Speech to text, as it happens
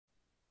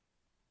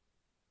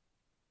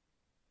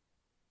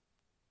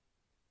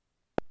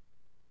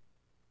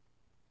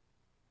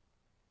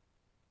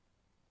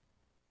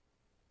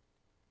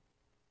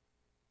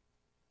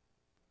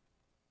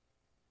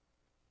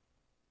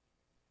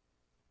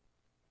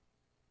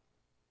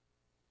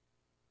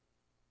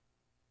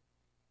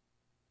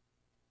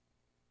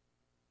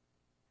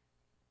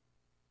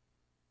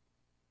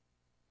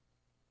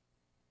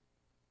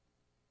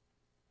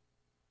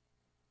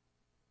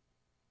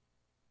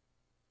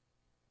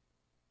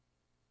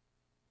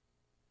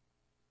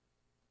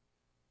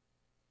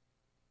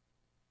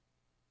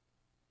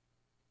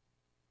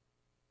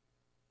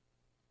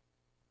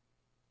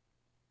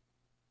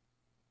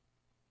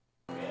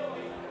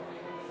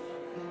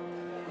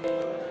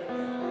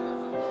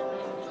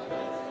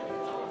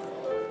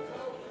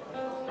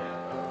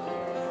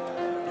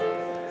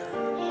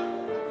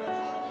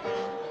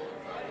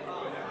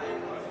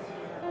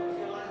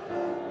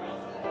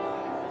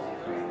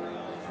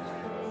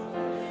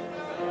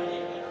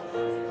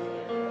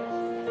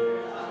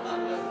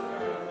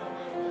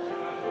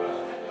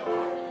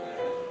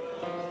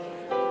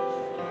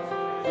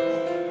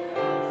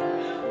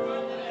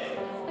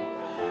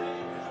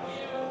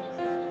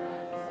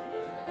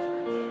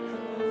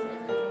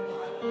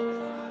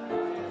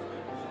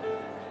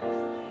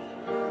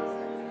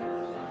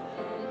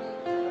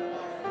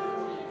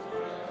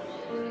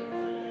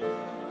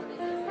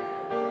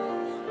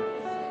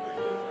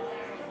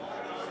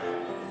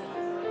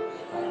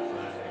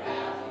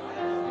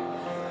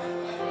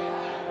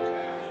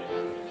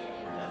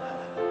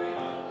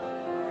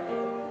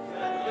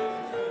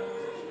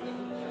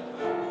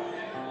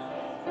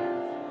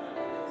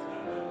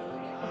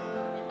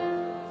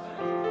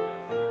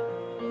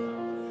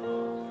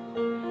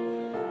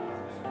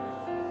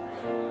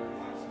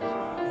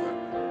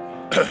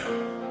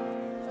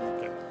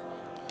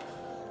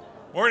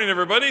Morning,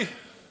 everybody.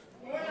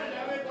 Morning,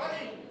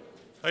 everybody.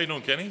 How you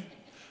doing, Kenny?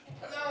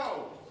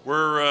 Hello.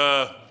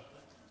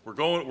 We're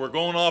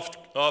going off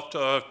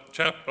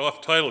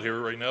title here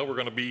right now. We're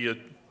going to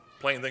be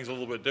playing things a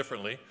little bit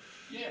differently.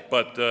 Yeah.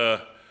 But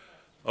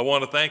I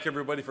want to thank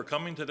everybody for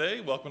coming today.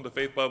 Welcome to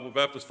Faith Bible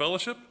Baptist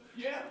Fellowship.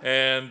 Yeah.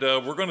 And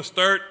we're going to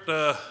start.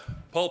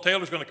 Paul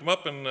Taylor's going to come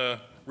up and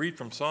read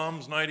from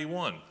Psalms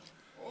 91.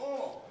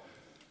 Oh,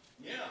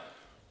 yeah.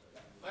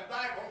 My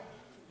Bible.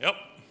 Yep.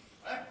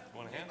 Huh?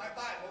 Want a hand? My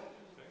Bible.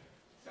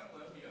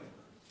 Somewhere here.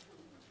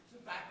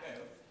 It's back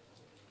there.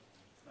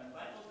 My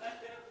Bible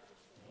back there?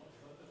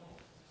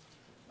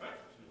 Right?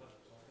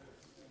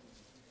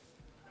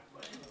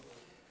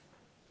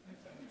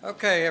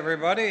 Okay,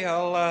 everybody,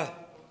 I'll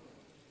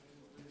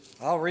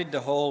read the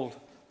whole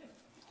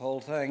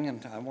thing,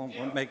 and I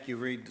won't make you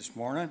read this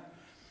morning.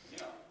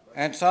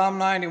 And Psalm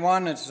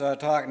 91 is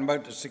talking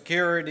about the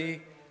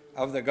security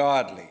of the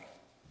godly.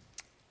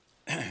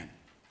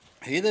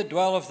 He that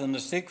dwelleth in the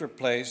secret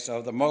place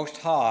of the Most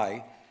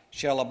High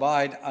shall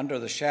abide under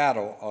the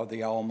shadow of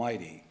the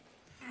Almighty.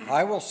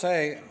 I will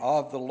say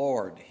of the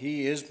Lord,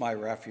 He is my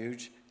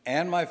refuge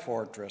and my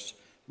fortress,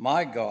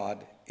 my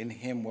God, in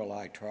Him will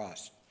I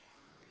trust.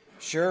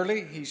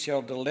 Surely He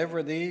shall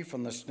deliver thee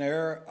from the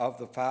snare of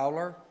the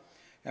fowler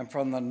and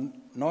from the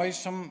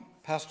noisome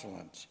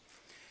pestilence.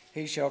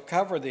 He shall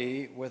cover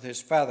thee with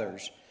His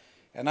feathers,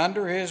 and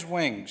under His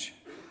wings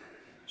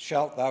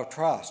shalt thou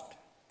trust.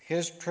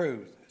 His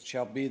truth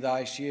shall be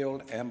thy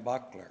shield and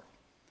buckler.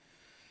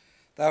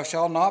 Thou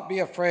shalt not be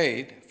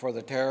afraid for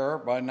the terror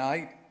by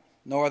night,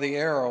 nor the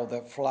arrow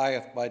that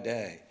flieth by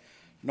day,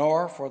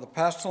 nor for the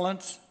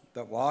pestilence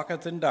that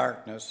walketh in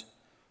darkness,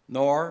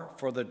 nor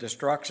for the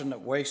destruction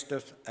that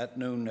wasteth at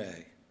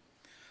noonday.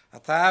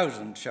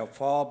 1,000 shall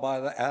fall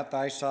at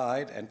thy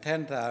side, and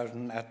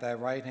 10,000 at thy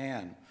right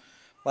hand,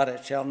 but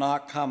it shall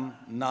not come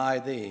nigh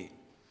thee.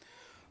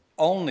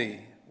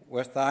 Only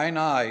with thine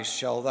eyes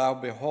shalt thou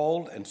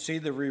behold and see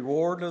the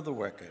reward of the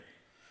wicked.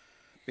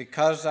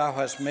 Because thou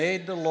hast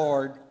made the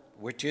Lord,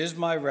 which is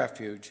my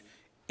refuge,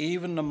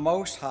 even the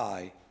Most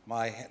High,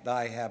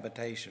 thy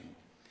habitation.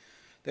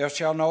 There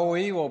shall no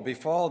evil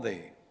befall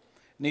thee,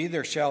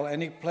 neither shall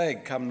any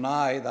plague come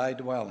nigh thy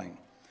dwelling.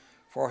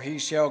 For He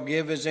shall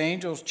give His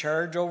angels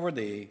charge over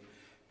thee,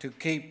 to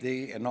keep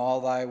thee in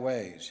all thy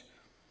ways.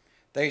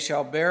 They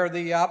shall bear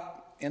thee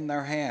up in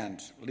their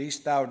hands,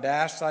 lest thou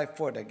dash thy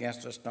foot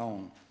against a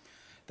stone.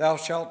 Thou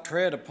shalt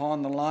tread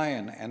upon the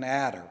lion and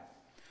adder.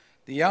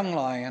 The young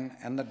lion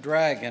and the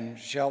dragon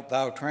shalt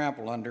thou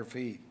trample under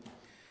feet.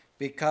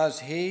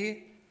 Because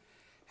He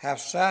hath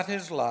set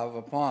His love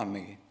upon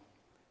me,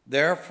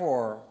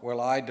 therefore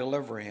will I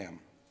deliver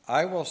him.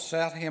 I will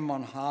set him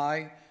on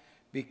high,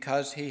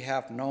 because he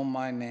hath known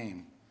my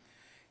name.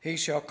 He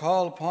shall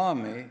call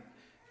upon me,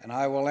 and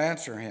I will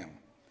answer him.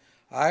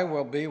 I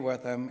will be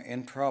with him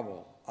in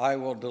trouble. I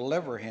will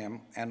deliver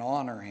him and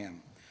honor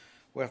him.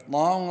 With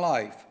long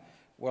life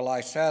will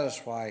I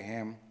satisfy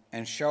him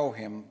and show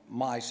him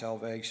my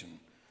salvation.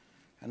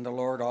 And the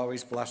Lord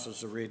always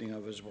blesses the reading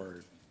of His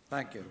word.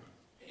 Thank you.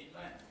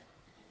 Amen.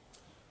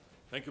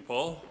 Thank you,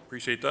 Paul.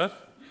 Appreciate that.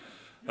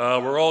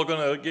 We're all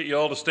going to get you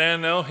all to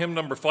stand now. Hymn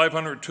number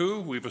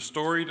 502, We Have a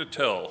Story to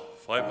Tell.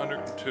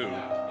 502. Yeah.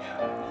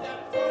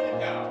 We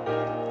got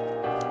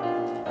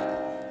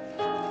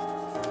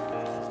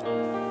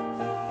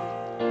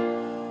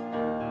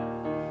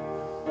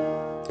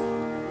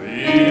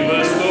a story to tell. We've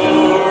a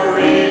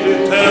story to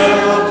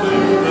tell to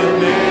the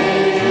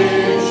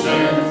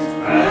nations,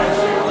 as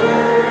you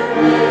heard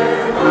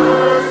their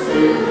hearts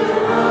to the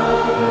right.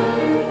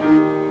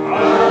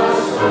 A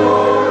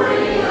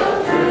story of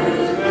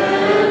truth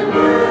and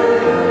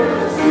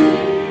mercy,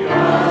 a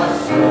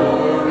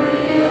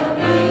story of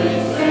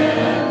peace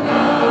and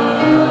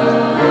love,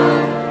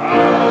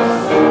 a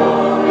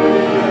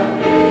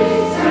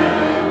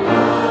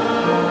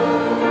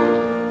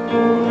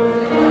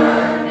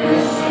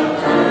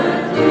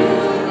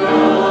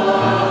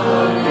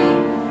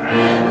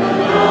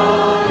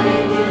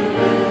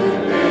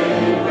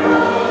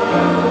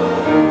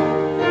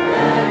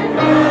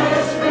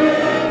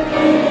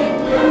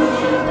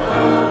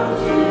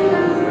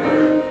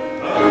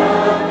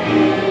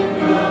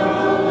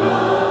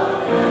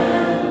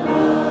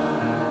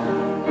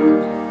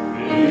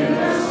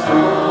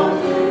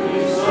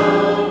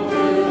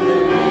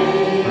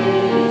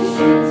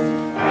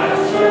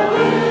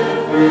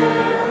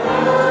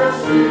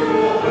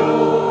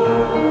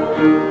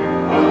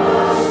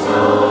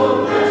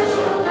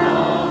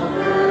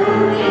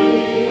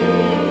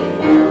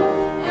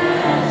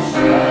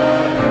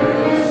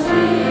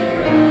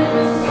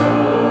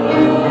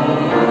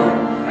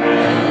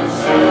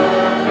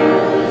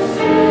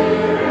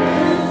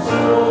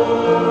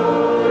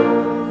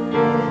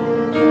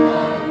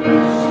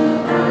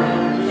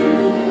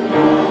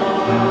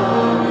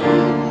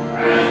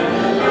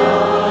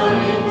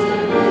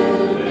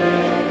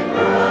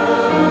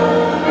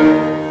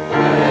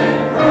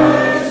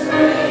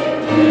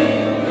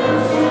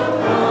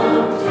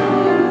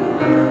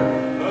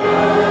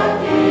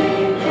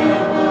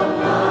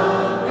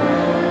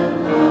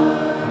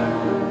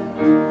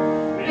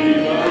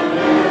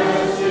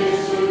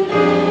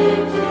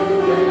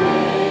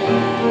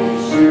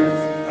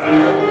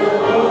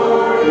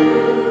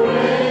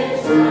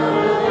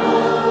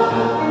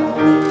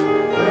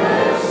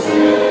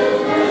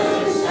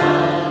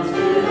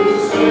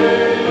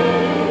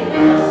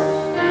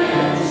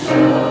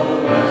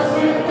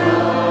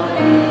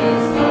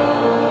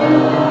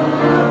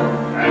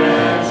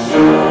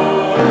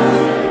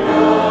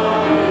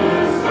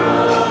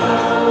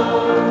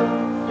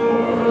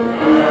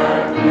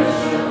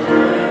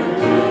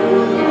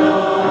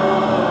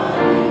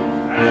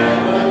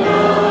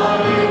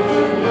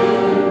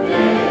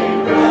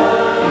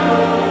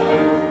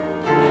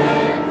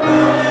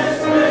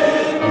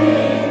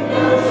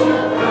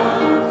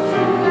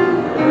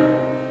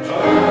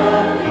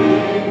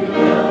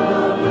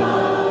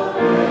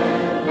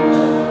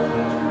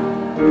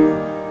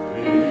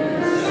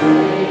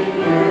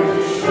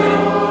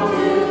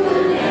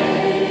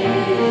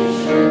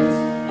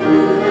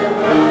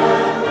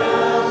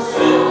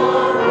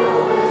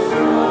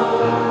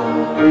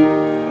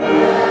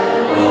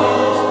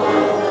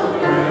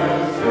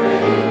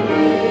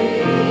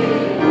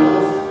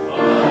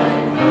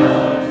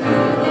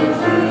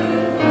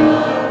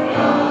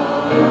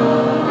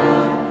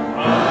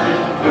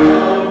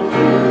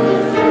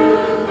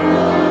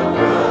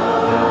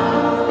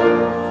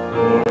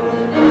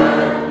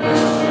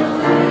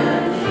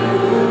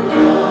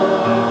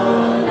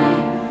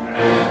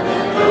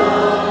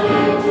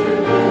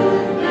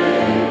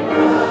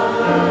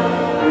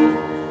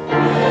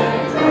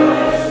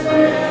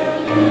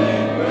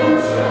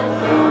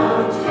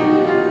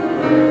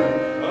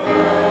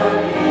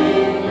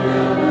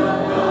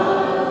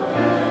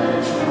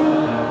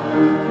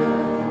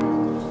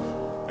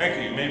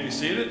be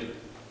seated.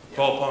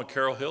 Call upon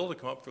Carol Hill to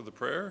come up for the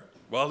prayer.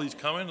 While he's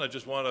coming, I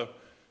just want to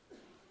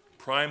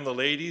prime the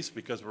ladies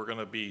because we're going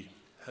to be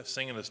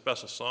singing a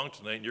special song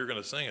tonight, and you're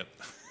going to sing it.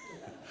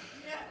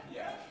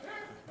 Yeah.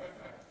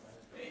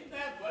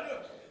 Amen,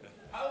 brother.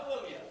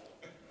 Hallelujah.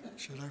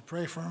 Should I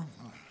pray for them?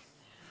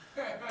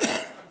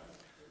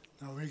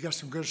 No, we got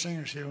some good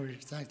singers here. We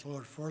thank the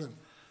Lord for them.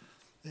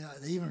 Yeah,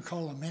 they even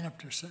call the men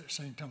up to sing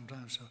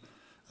sometimes, so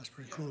that's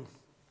pretty cool.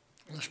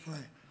 Let's pray.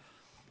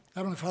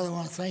 Heavenly Father, I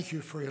want to thank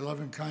you for your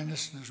loving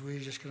kindness. And as we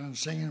just get on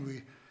singing,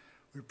 we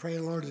pray,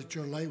 Lord, that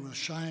your light will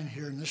shine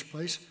here in this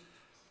place.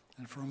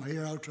 And from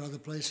here out to other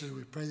places,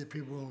 we pray that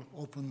people will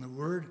open the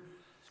Word.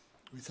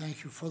 We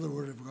thank you for the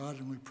Word of God,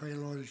 and we pray,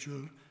 Lord, that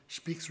you'll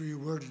speak through your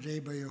Word today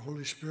by your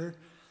Holy Spirit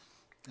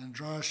and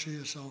draw us to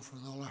yourself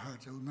with all our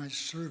heart, that we might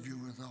serve you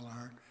with all our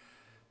heart.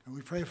 And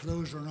we pray for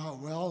those who are not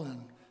well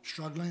and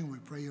struggling. We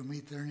pray you'll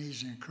meet their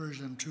needs and encourage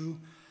them too.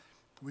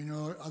 We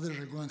know others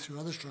are going through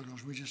other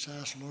struggles. We just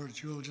ask, Lord,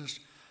 that you'll just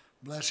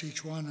bless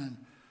each one and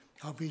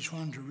help each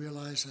one to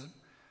realize that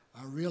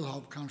our real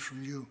help comes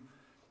from you,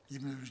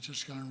 even if it's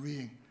just on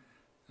reading.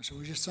 And so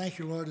we just thank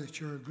you, Lord,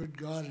 that you're a good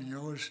God and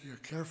you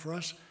care for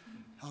us.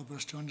 Help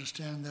us to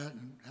understand that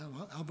and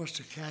help us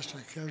to cast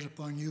our cares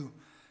upon you,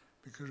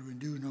 because we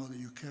do know that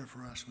you care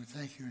for us. We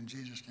thank you in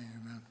Jesus' name,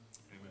 amen.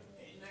 Amen.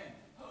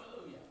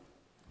 Hallelujah.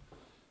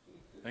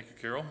 Thank you,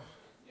 Carol.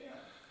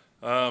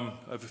 I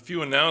have a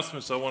few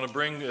announcements I want to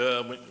bring.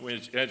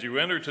 As you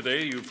enter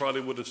today, you probably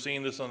would have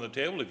seen this on the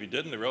table. If you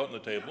didn't, they're out on the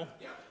table.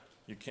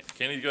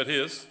 Kenny got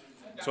his.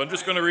 So I'm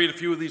just going to read a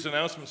few of these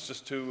announcements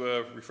just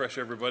to refresh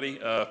everybody.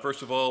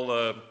 First of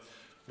all,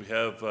 we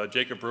have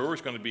Jacob Brewer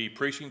is going to be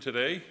preaching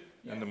today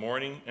in the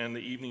morning and the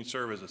evening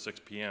service at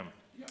 6 p.m.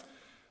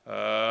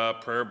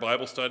 Prayer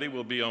Bible study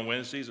will be on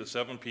Wednesdays at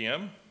 7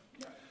 p.m.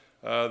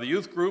 The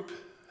youth group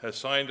has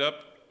signed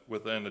up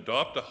with an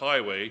Adopt a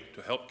Highway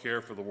to help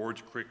care for the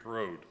Wards Creek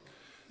Road.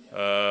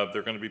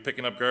 They're going to be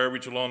picking up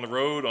garbage along the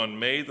road on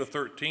May the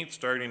 13th,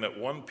 starting at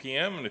 1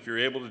 p.m. And if you're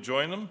able to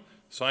join them,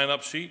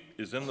 sign-up sheet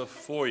is in the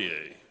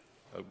foyer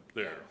out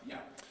there.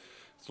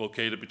 It's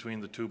located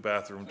between the two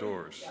bathroom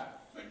doors.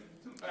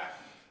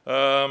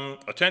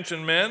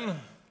 Attention men,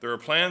 there are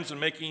plans in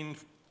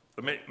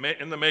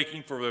the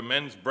making for the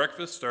men's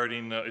breakfast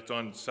starting, it's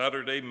on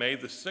Saturday, May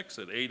the 6th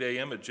at 8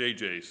 a.m. at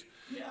JJ's.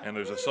 And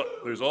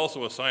there's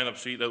also a sign-up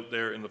sheet out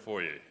there in the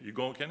foyer. You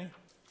going, Kenny?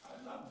 I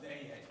love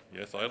JJ.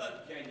 Yes, I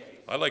love JJ.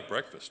 I like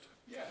breakfast.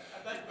 Yeah, I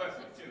like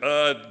breakfast too.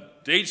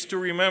 Dates to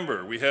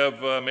remember. We have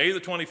May the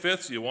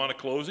 25th, the Awana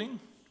closing.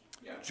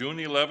 June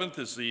 11th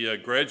is the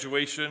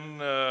graduation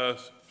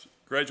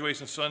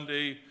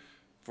Sunday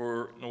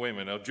for, no, wait a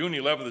minute now. June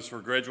 11th is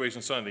for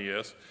graduation Sunday,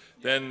 yes.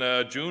 Then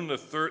July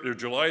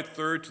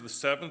 3rd to the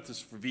 7th is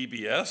for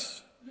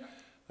VBS.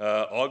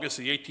 August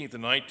the 18th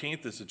and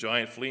 19th is the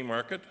Giant Flea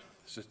Market.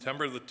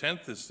 September the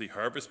 10th is the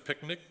Harvest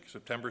Picnic.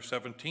 September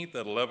 17th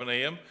at 11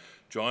 a.m.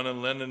 John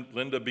and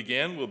Linda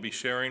Begin will be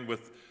sharing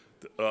with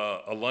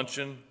a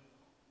luncheon.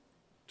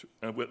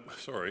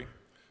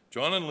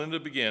 John and Linda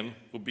Begin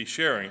will be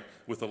sharing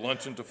with a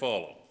luncheon to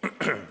follow.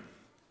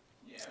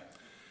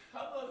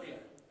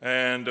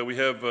 And we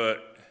have A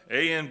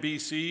and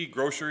BC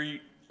grocery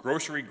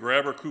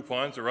grabber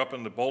coupons are up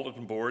on the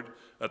bulletin board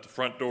at the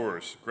front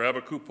doors. Grab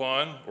a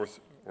coupon,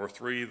 or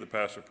three the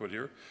pastor put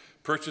here.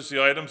 Purchase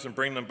the items and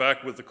bring them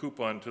back with the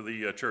coupon to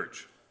the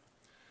church.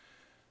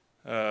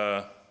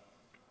 Erica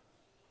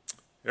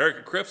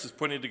Cripps is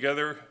putting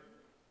together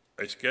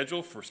a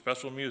schedule for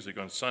special music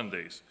on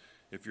Sundays.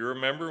 If you're a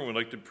member and would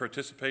like to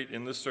participate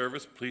in this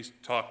service, please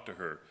talk to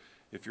her.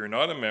 If you're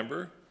not a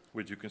member,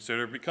 would you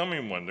consider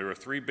becoming one? There are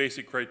 3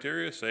 basic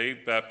criteria: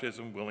 saved,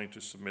 baptism, willing to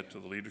submit to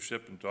the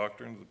leadership and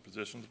doctrine of the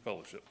positions of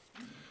fellowship.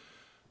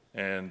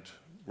 And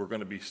we're going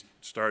to be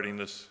starting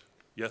this.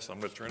 Yes, I'm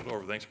going to turn it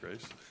over. Thanks,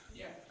 Grace.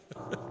 Yeah.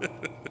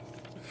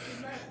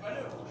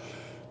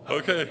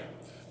 Okay.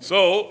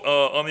 So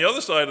on the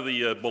other side of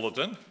the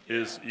bulletin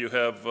is you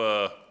have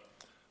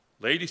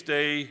Ladies'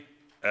 Day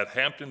at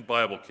Hampton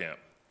Bible Camp.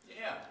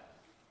 Yeah.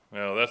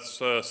 Now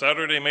that's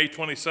Saturday, May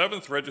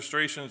 27th.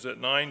 Registration's at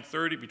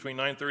 9:30, between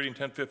 9:30 and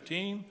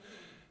 10:15.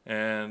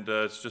 And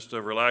it's just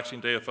a relaxing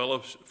day of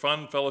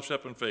fun,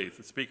 fellowship, and faith.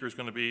 The speaker is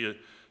going to be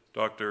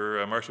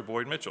Dr. Marsha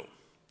Boyd Mitchell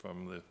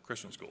from the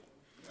Christian School.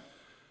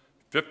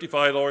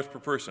 $55 per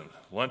person.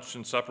 Lunch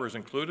and supper is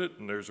included,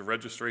 and there's a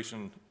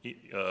registration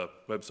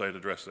website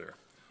address there.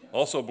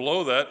 Also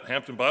below that,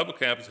 Hampton Bible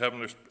Camp is having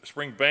their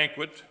spring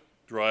banquet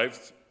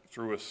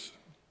drive-through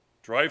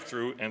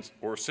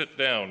or sit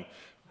down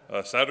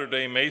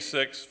Saturday, May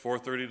 6th,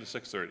 4:30 to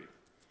 6:30.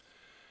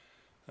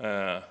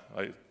 I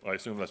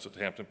assume that's at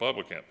the Hampton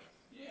Bible Camp.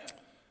 Yeah.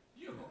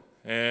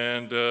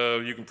 And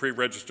you can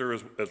pre-register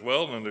as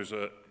well, and there's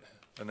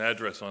an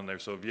address on there.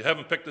 So if you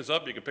haven't picked this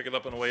up, you can pick it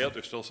up on the way out.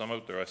 There's still some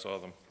out there. I saw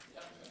them.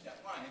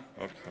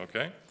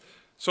 Okay.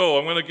 So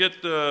I'm going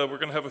to we're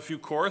going to have a few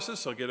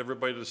choruses. I'll get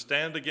everybody to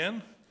stand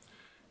again.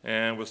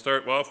 And we'll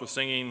start off with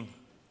singing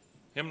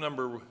hymn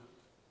number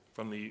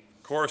from the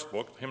chorus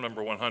book, hymn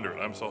number 100,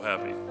 I'm So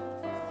Happy.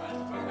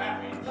 I'm so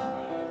happy.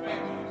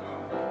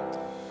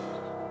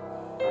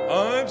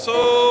 I'm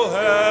so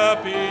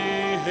happy,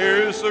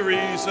 here's the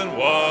reason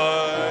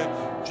why.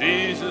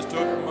 Jesus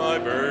took my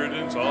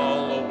burdens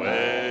all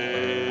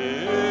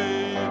away.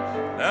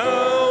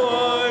 Now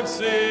I'm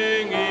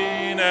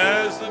singing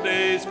as the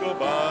days go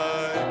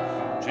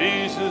by.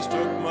 Jesus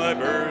took my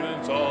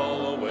burdens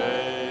all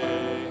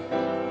away.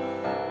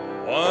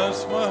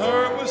 Once my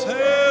heart was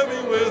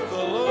heavy with the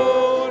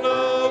load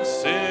of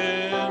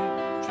sin.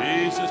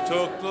 Jesus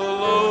took the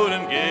load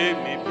and gave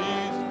me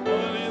peace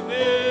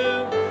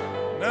within.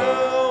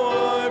 Now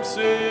I'm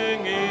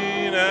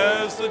singing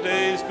as the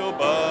days go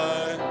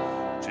by.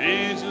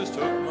 Jesus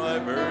took my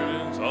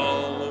burdens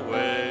all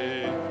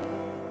away.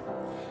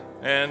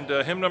 And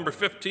hymn number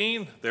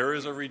 15, There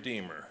is a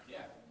Redeemer. Yeah.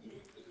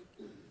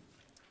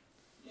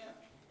 Yeah.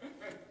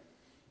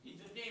 He's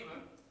a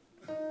demon.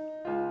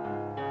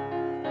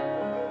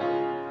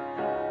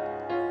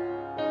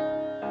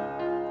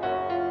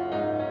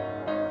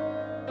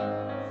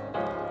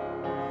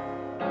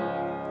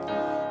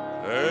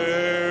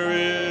 There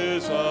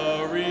is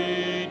a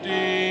Redeemer,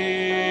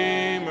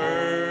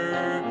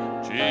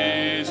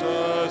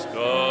 Jesus,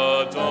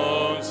 God's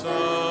own Son.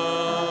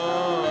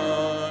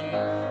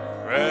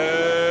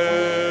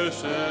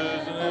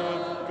 Precious name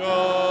of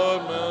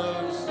God,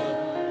 my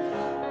Son,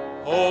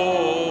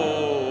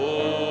 Holy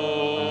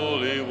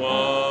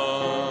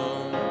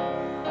One.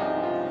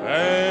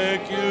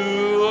 Thank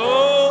you,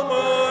 oh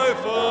my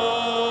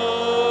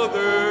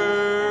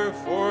Father,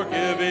 for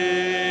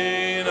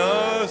giving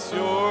us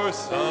your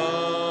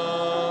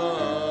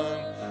Son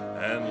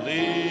and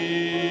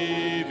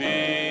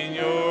leaving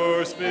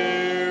your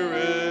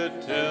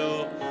Spirit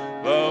till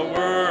the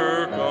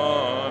work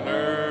on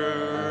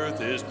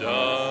earth is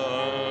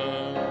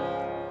done.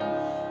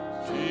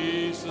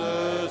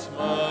 Jesus,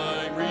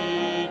 my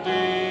Redeemer,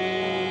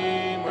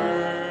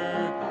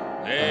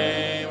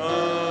 name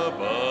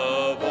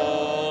above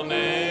all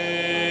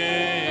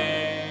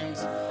names,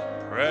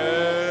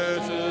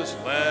 precious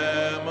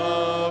Lamb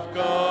of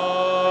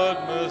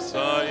God,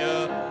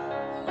 Messiah.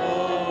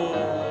 Oh,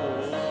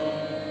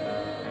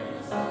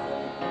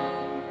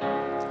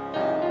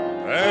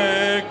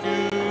 thank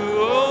you,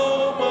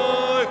 oh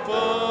my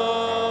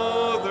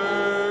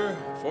Father,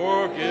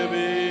 for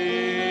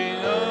giving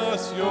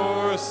us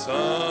your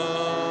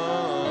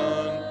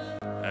Son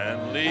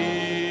and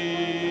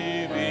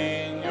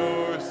leaving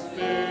your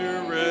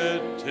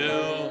Spirit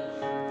till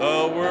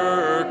the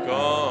work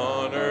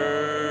on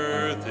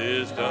earth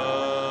is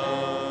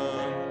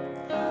done.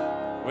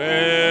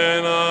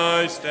 When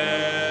I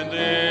stand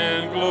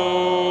in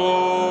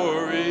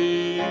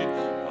glory,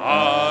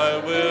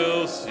 I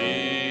will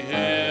see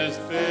his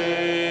face.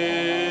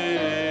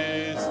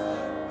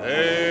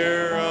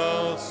 There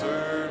I'll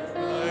serve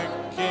my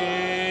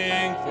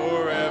King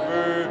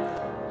forever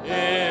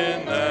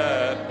in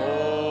that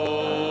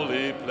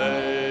holy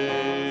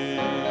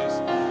place.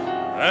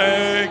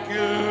 Thank you,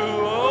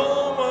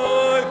 oh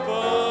my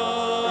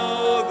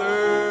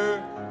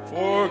Father,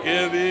 for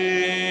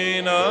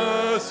giving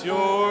us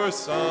your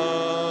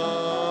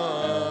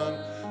Son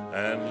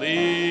and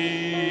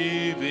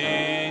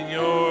leaving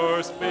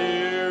your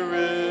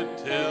Spirit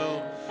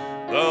till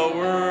the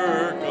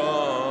work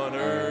on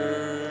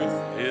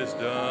earth is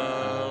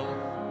done.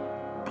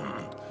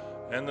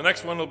 And the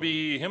next one will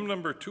be hymn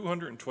number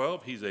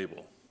 212, He's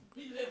Able.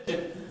 He lived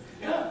it.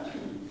 Yeah.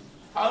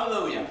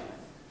 Hallelujah.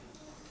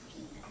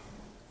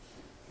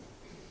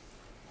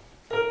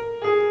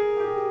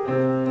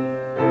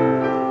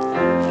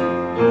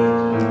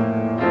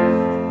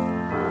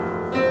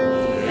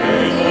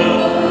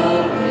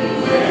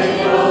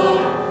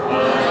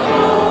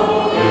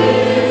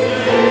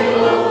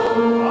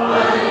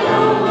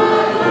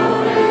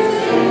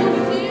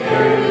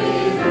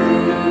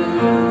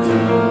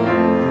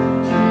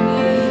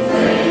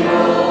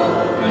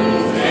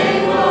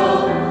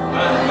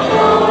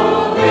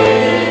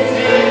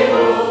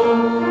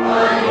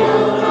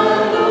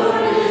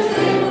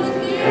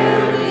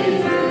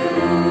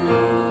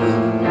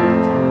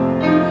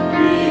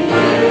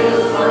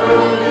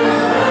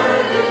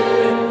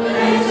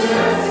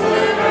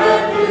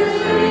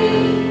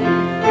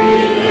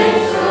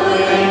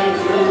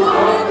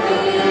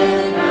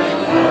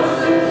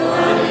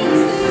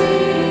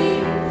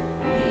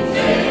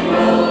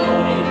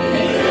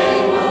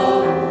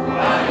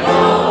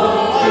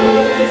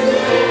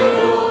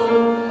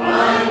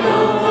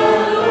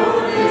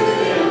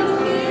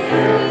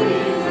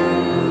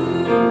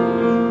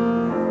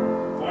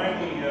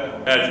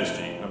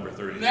 Majesty, number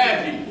 30.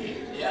 Majesty.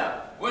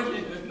 Yeah. What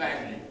is this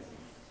majesty?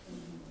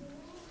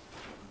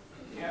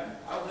 Yeah.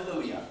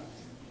 Hallelujah.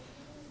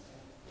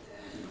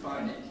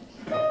 Find it.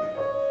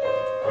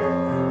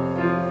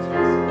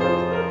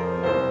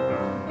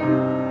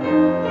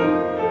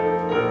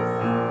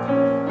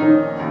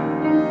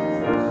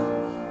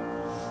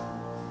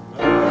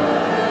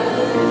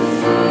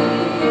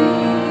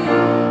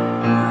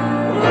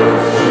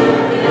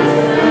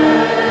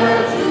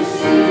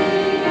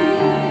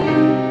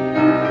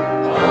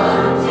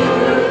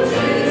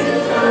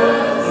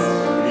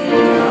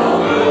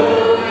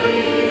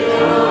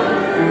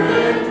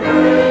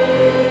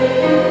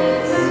 Praise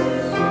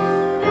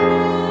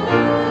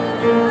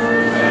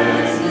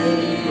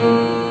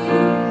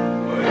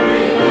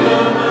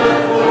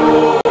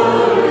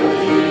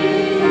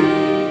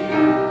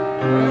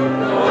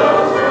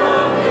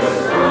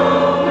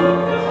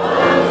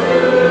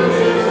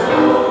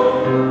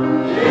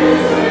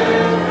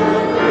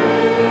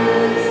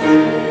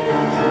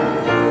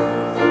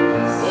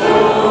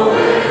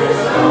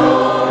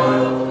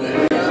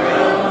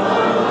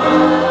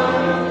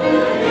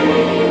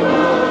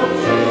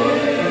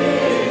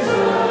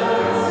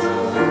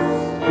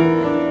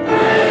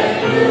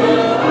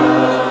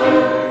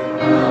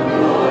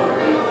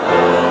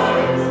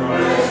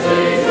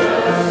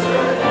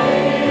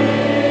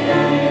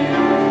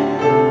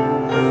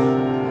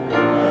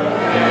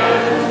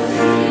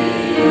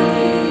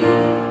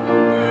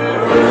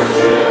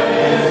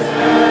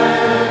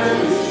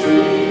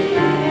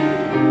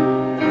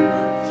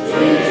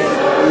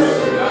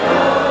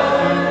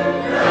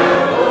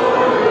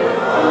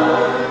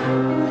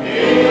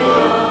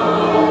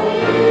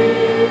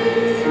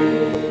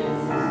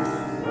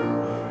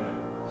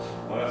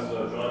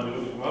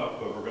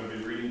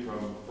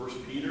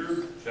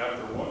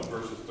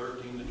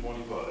 13 to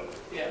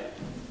 25. Yeah.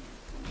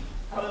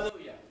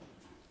 Hallelujah.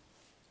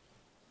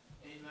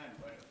 Amen,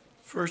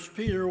 brother. 1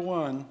 Peter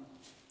 1,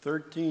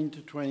 13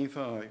 to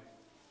 25.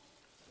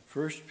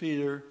 1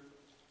 Peter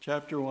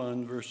chapter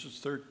 1, verses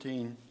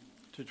 13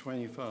 to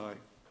 25.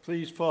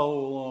 Please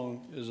follow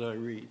along as I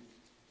read.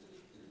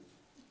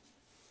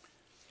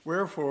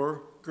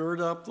 Wherefore,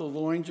 gird up the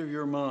loins of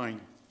your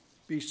mind,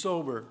 be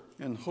sober,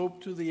 and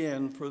hope to the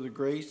end for the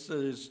grace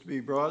that is to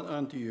be brought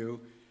unto you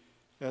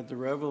at the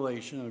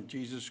revelation of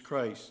Jesus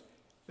Christ,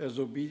 as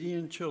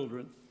obedient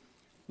children,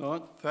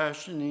 not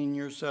fashioning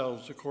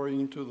yourselves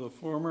according to the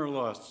former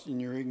lusts in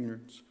your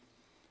ignorance,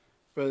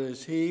 but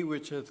as he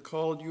which hath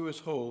called you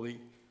is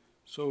holy,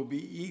 so be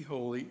ye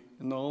holy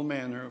in all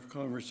manner of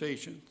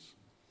conversations.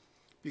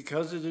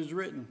 Because it is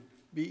written,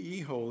 Be ye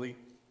holy,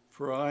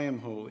 for I am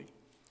holy.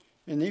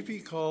 And if ye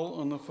call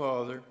on the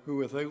Father, who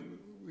without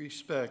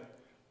respect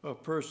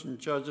of person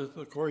judgeth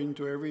according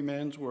to every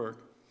man's work,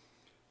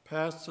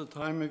 pass the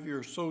time of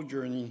your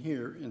sojourning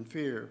here in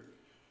fear,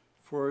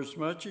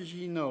 forasmuch as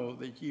ye know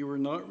that ye were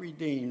not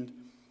redeemed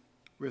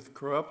with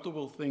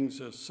corruptible things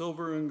as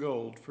silver and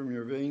gold from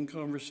your vain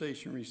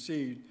conversation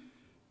received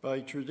by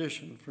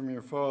tradition from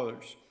your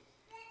fathers,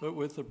 but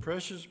with the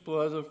precious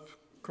blood of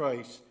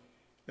Christ,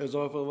 as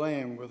of a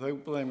lamb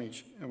without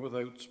blemish and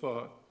without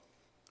spot,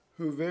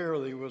 who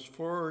verily was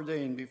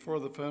foreordained before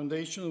the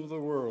foundation of the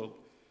world,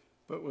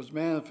 but was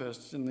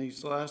manifest in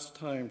these last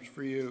times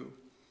for you,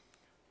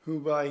 who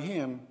by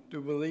him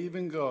do believe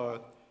in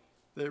God,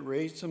 that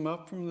raised him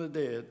up from the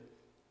dead,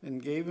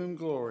 and gave him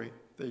glory,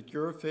 that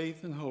your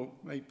faith and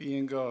hope might be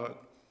in God.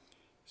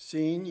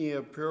 Seeing ye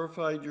have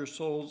purified your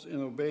souls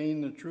in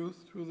obeying the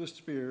truth through the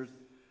Spirit,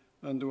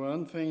 unto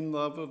unfeigned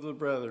love of the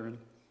brethren,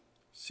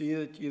 see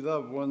that ye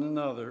love one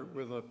another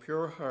with a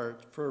pure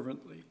heart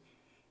fervently,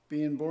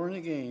 being born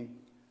again,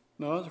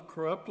 not of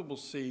corruptible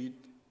seed,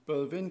 but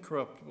of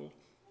incorruptible,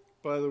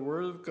 by the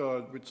word of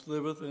God which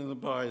liveth and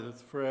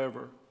abideth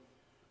forever.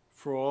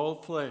 For all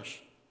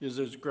flesh is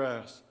as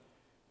grass,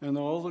 and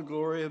all the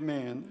glory of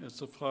man as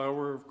the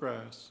flower of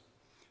grass.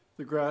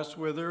 The grass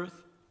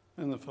withereth,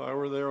 and the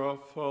flower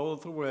thereof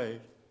falleth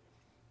away,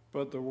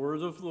 but the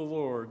word of the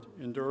Lord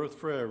endureth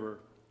forever.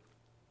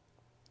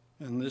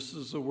 And this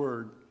is the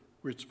word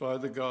which by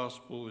the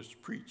gospel is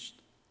preached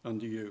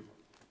unto you.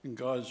 And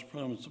God has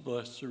promised to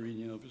bless the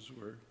reading of his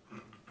word.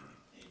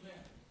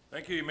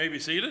 Thank you. You may be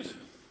seated.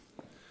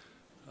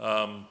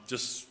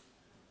 Just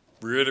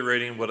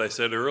reiterating what I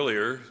said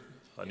earlier,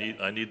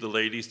 I need the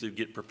ladies to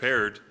get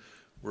prepared.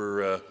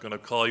 We're going to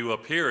call you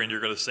up here, and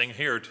you're going to sing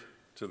here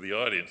to the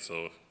audience.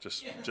 So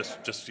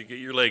just to get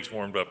your legs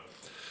warmed up.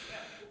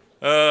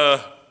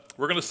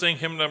 We're going to sing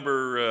hymn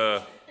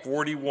number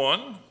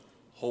 41,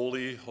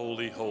 Holy,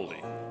 Holy,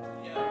 Holy.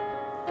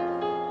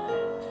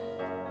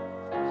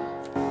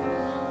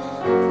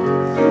 Holy,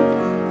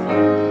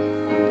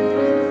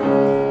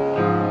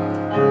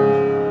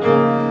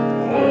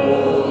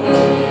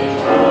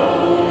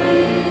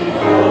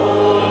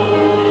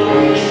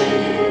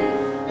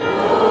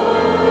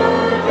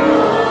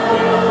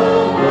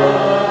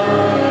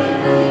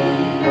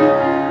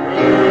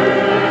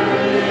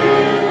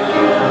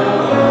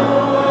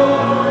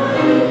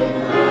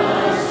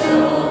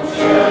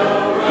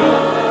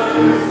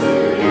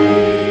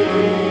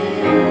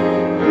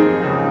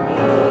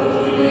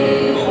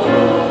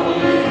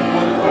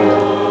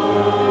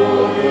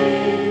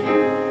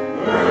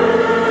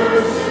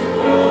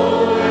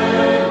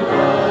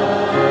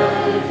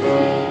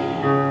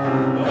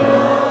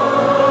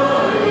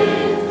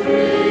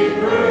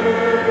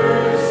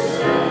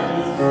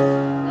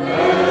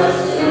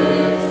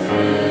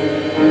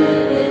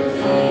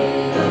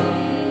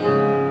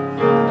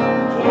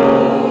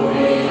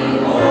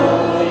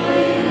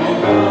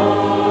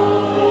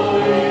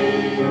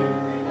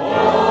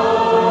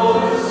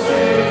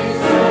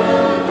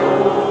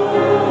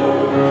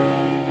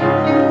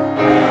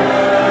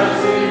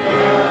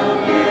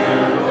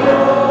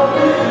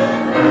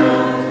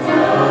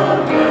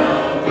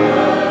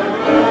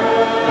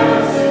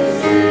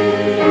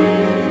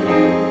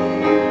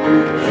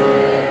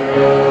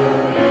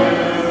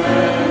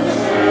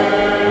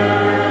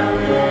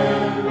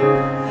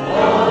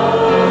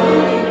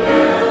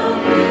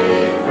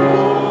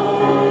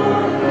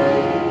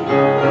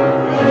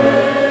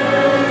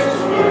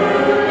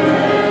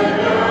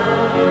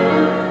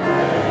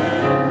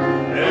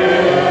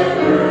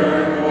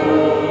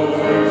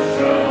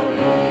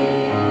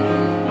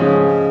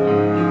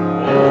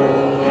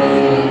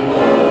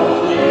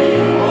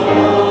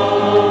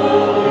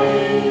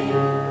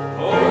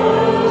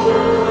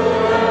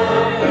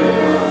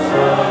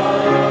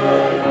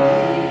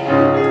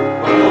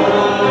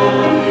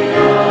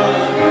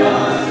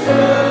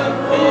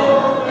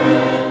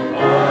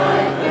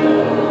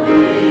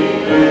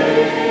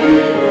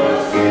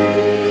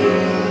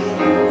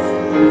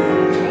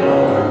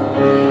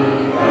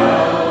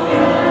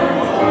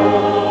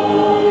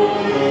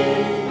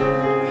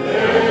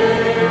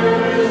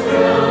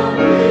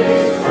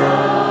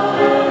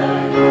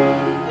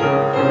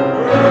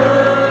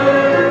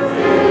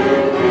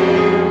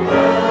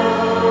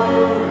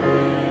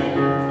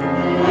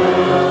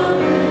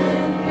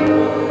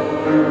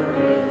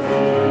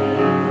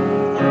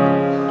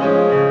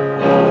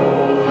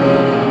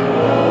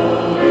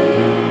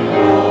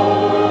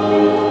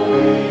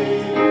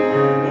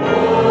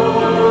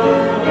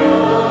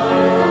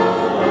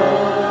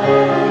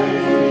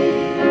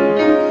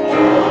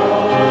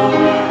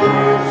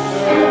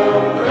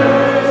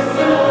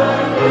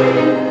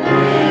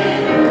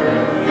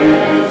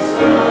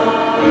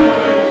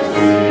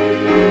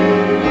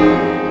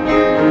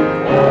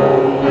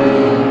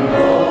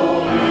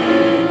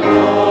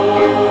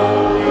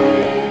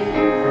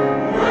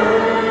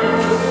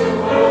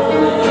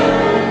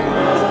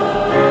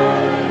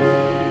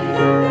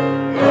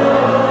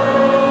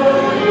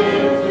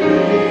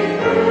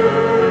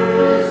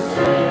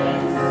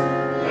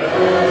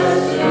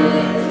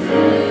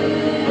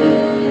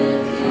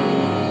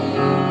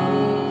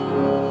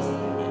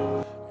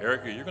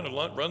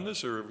 run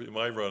this, or am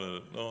I running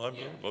it? No, I'm,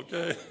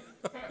 okay.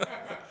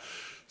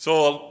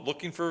 So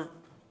looking for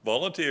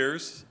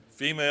volunteers,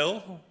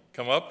 female,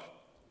 come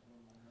up.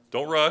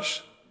 Don't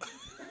rush.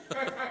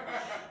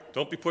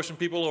 Don't be pushing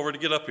people over to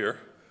get up here.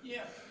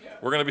 Yeah, yeah,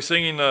 We're going to be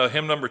singing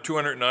hymn number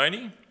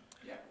 290,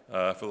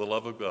 yeah, For the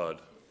Love of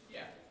God.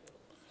 yeah,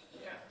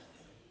 yeah.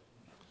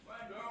 Come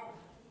on, go.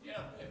 Get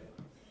up there.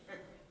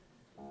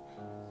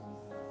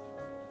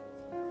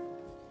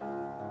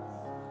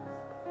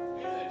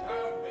 Here's the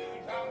tongue,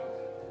 baby tongue.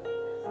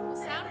 We'll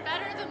sound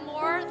better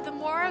the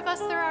more of us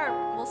there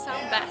are, we'll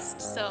sound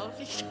best. So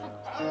if you don't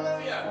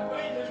Hallelujah.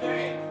 Praise His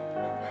name.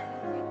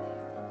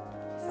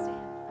 stand.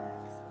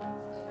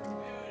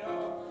 There we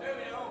go. There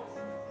we go.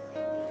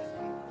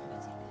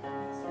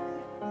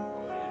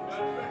 Oh, you've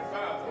done good,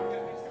 Father.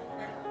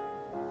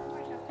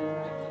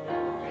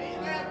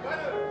 Amen.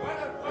 Butter,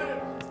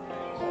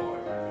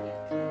 Lord.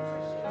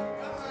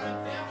 Come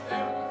on, down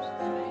there.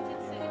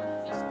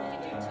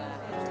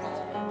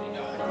 You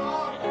know the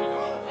song. You know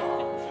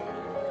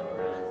the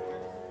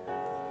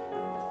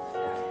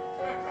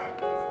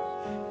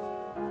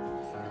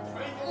song.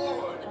 Praise the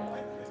Lord.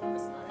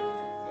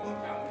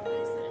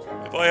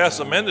 If I asked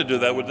the men to do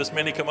that, would this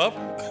many come up?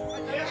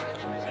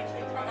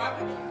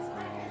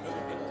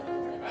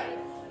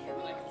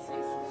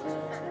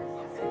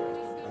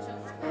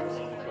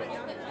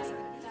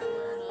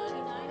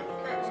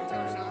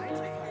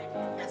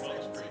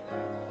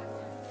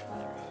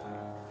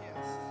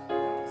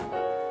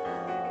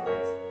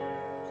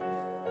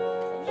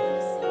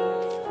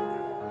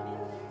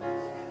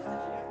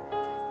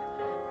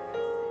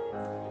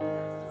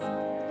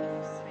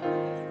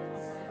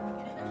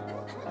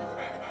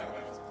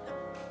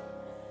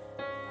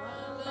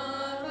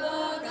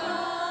 The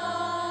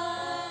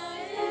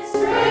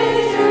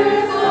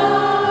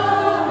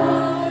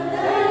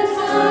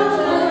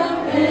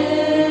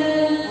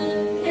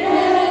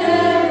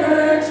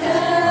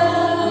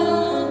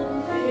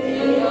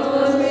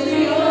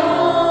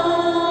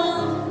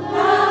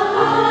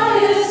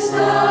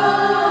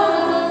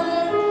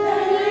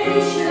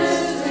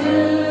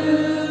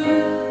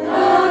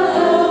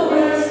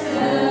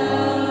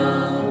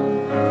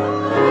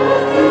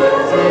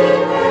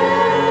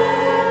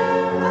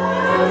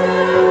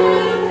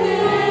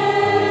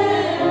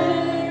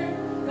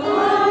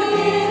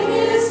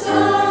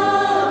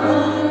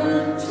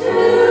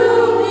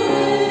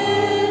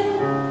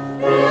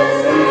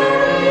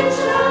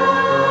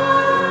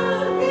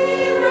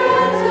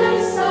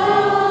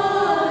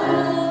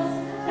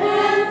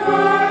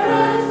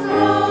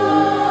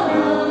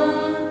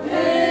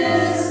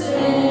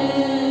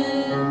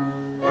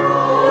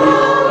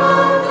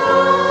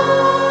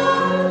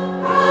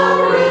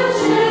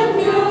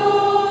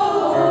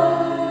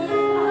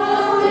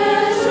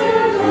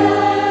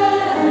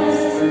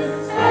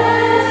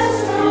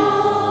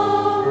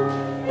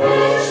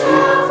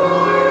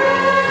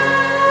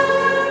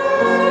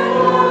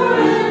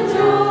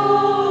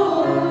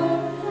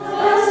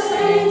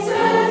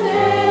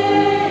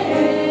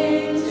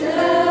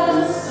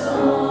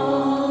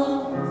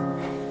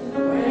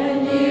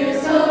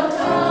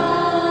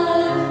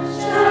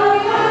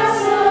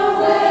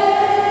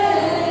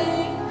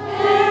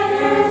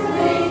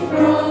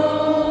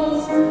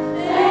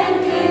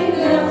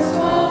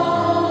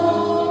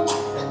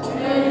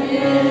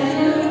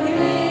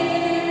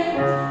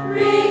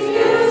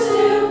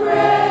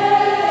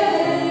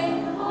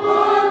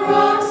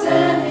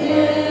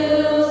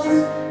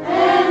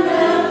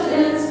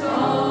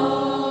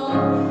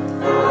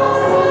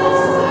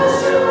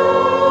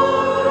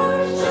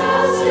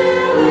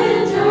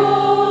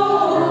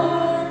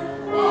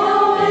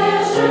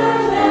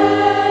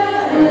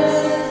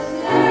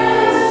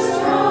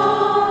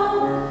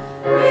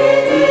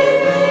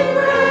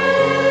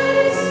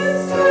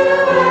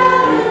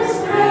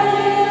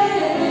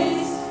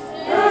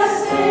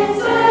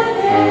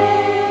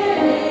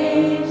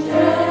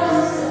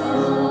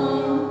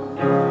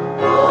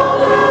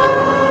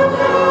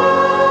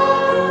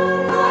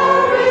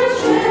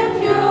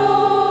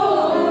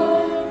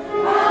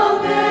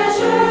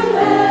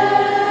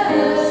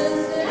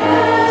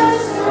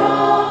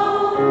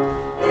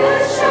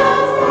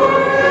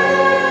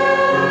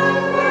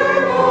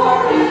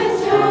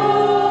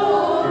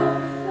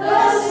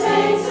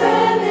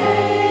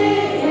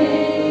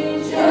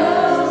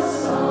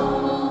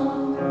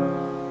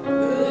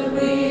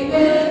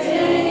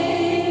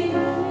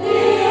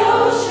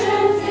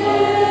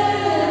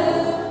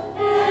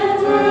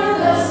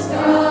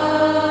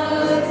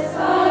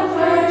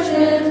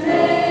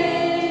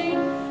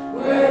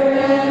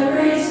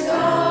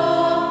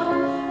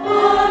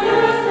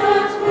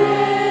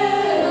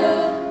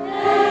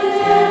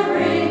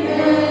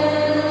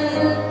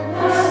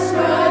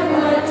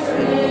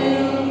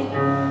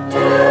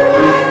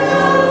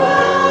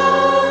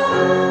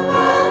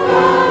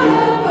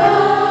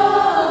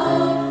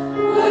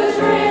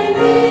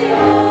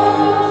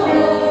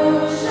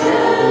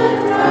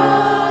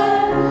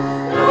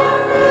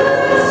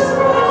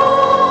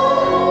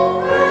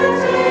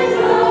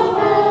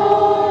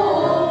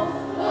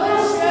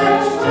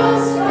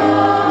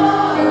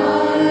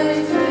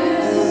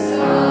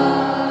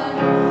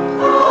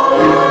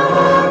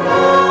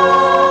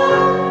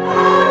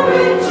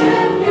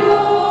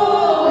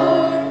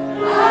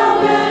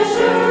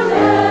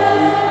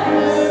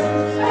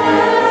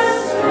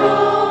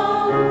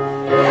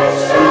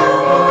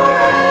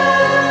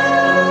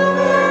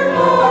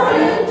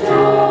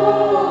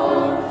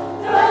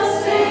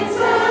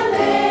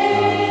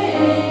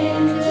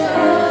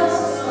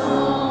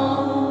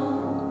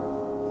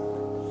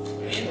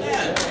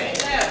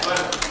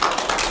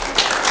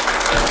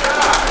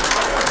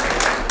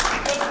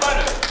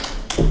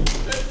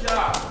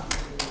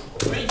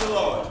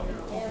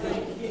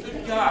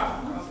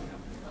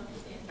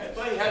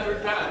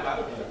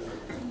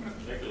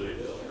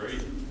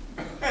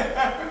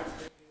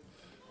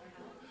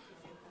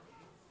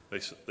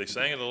They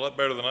sang it a lot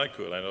better than I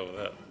could, I know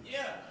that.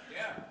 Yeah,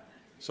 yeah.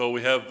 So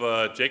we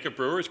have Jacob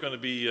Brewer is going to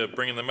be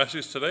bringing the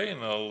message today,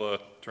 and I'll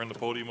turn the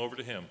podium over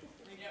to him.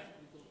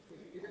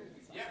 Yeah.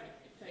 Yeah.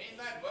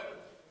 Amen, brother.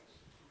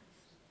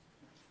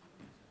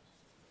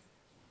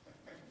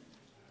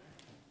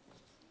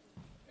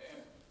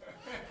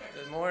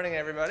 Good morning,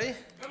 everybody.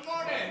 Good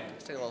morning.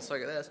 Let's take a little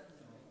swig of this.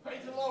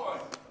 Praise the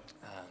Lord.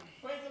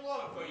 Praise the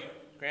Lord for you.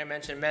 Graham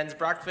mentioned men's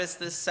breakfast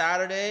this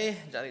Saturday.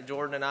 I think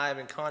Jordan and I have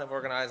been kind of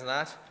organizing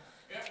that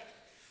Yeah.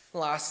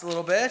 last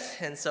little bit.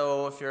 And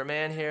so if you're a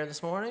man here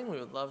this morning, we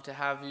would love to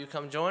have you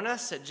come join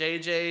us at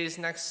JJ's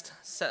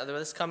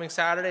this coming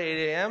Saturday,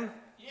 8 a.m.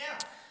 Yeah.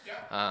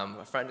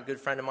 Yeah. A good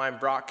friend of mine,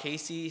 Brock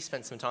Casey,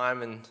 spent some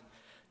time in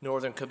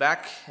northern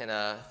Quebec in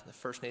the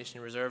First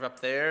Nation Reserve up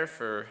there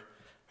for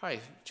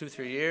probably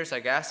 2-3 years, I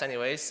guess.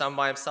 Anyways, some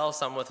by himself,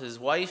 some with his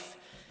wife.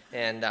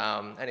 And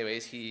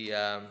anyways,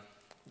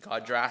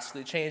 God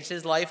drastically changed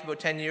his life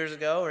about 10 years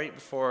ago, right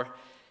before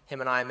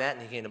him and I met,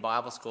 and he came to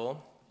Bible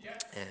school. Yeah.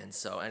 And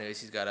so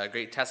anyways, he's got a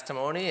great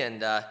testimony,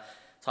 and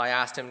so I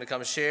asked him to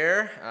come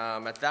share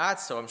at that,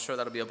 so I'm sure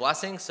that'll be a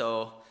blessing.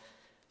 So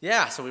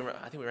yeah, so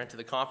I think we rented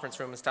the conference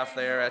room and stuff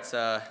there at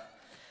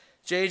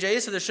JJ,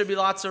 so there should be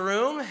lots of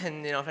room.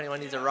 And if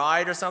anyone needs a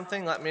ride or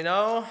something, let me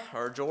know,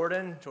 or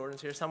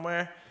Jordan's here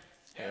somewhere.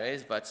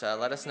 Anyways, but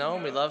let us know,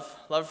 and we'd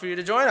love for you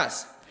to join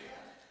us.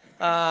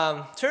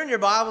 Turn your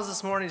Bibles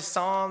this morning to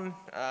Psalm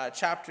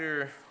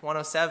chapter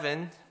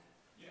 107.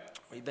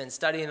 We've been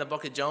studying the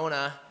book of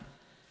Jonah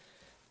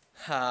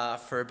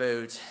for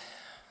about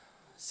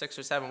 6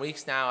 or 7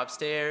 weeks now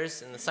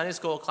upstairs in the Sunday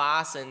school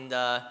class, and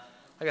I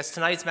guess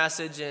tonight's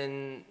message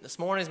and this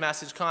morning's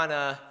message kind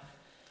of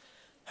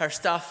our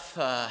stuff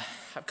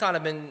I've kind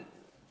of been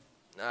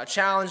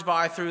challenged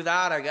by through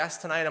that. I guess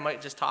tonight I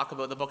might just talk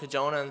about the book of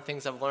Jonah and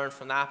things I've learned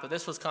from that, but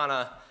this was kind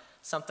of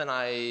something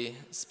I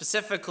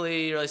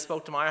specifically really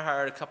spoke to my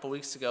heart a couple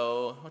weeks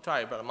ago,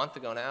 probably about a month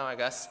ago now, I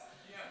guess,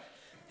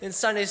 in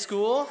Sunday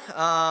school.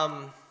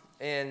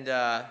 And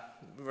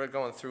we're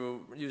going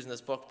through using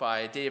this book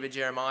by David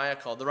Jeremiah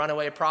called The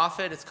Runaway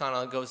Prophet. It kind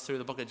of goes through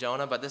the book of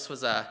Jonah, but this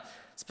was a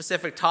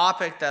specific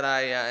topic that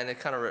and it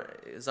kind of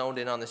zoned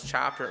in on this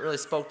chapter. It really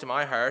spoke to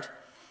my heart.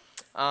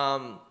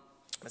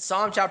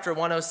 Psalm chapter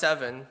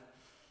 107.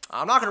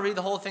 I'm not going to read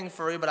the whole thing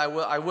for you, but I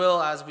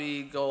will as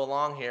we go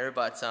along here.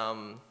 But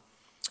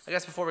I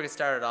guess before we get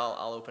started,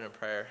 I'll open in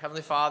prayer.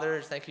 Heavenly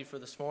Father, thank you for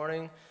this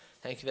morning.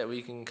 Thank you that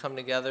we can come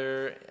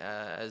together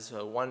as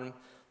one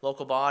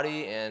local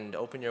body and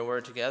open your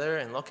word together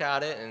and look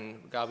at it.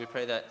 And God, we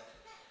pray that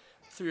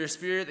through your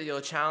Spirit that you'll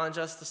challenge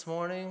us this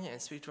morning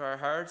and speak to our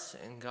hearts.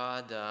 And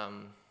God,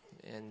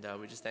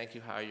 we just thank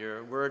you how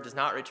your word does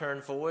not return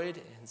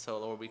void. And so,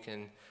 Lord, we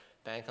can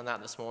bank on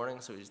that this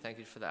morning. So we just thank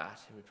you for that.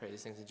 And we pray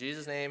these things in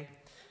Jesus' name.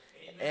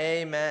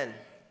 Amen.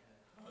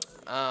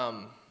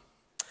 It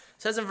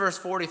says in verse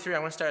 43,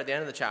 I'm going to start at the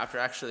end of the chapter,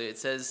 actually. It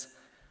says,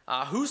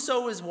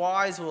 whoso is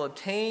wise will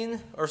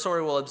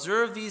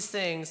observe these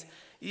things,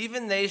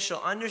 even they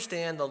shall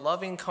understand the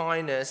loving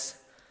kindness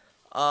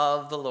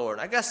of the Lord.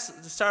 I guess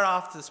to start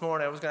off this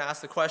morning, I was going to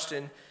ask the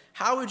question,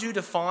 how would you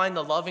define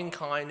the loving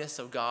kindness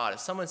of God? If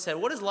someone said,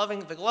 what is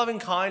the loving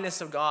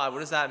kindness of God? What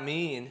does that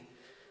mean?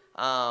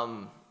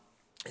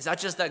 Is that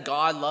just that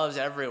God loves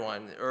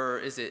everyone?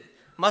 Or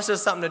must it have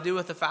something to do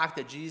with the fact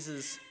that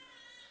Jesus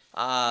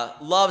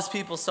loves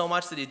people so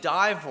much that he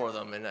died for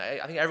them? And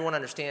I think everyone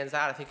understands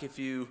that. I think if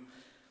you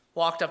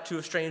walked up to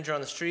a stranger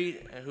on the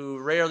street who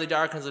rarely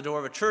darkens the door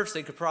of a church,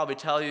 they could probably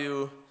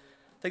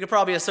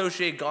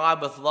associate God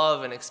with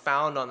love and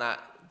expound on that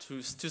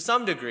to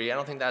some degree. I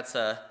don't think that's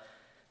a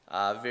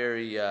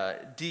very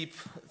deep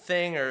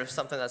thing or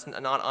something that's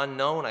not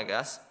unknown, I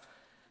guess.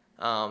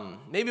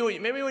 Maybe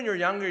when you're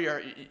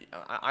younger,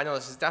 I know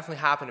this has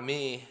definitely happened to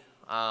me.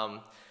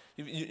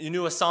 You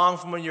knew a song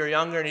from when you were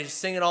younger and you just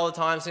sing it all the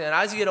time. And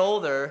as you get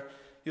older,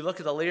 you look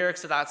at the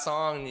lyrics of that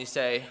song and you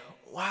say,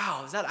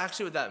 wow, is that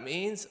actually what that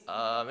means?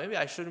 Maybe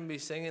I shouldn't be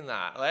singing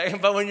that.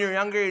 But when you're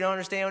younger, you don't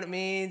understand what it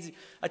means.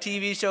 A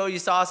TV show, you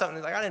saw something,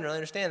 it's like, I didn't really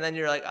understand. And then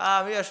you're like,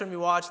 maybe I shouldn't be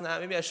watching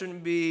that. Maybe I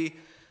shouldn't be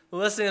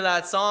listening to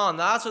that song.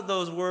 That's what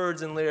those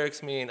words and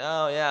lyrics mean.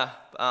 Oh, yeah.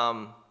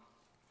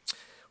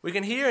 We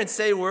can hear and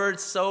say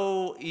words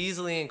so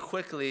easily and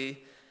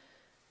quickly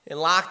and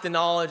lack the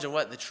knowledge of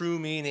what the true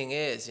meaning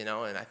is, and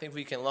I think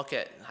we can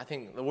I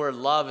think the word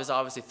love is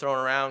obviously thrown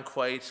around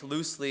quite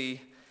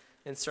loosely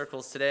in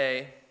circles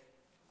today.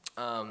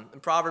 In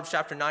Proverbs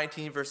chapter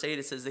 19, verse 8,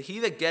 it says, that he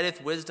that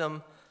getteth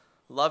wisdom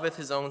loveth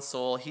his own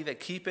soul. He that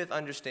keepeth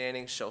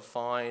understanding shall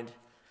find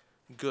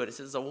good. It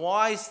says it's a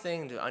wise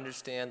thing to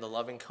understand the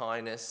loving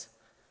kindness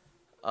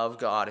of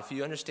God. If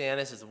you understand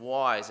this, it's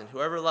wise. And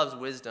whoever loves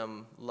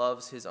wisdom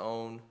loves his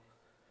own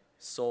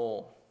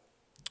soul.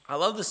 I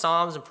love the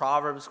Psalms and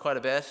Proverbs quite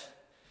a bit.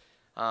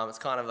 It's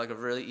kind of like a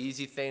really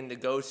easy thing to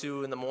go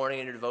to in the morning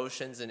in your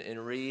devotions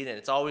and read. And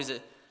it's always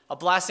a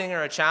blessing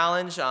or a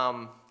challenge.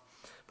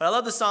 But I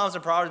love the Psalms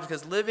and Proverbs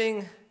because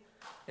living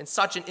in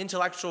such an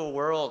intellectual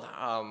world,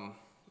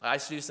 I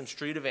used to do some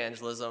street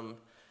evangelism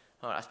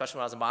especially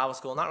when I was in Bible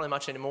school. Not really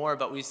much anymore,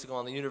 but we used to go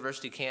on the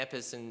university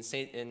campus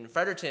in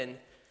Fredericton.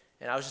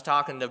 And I was just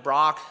talking to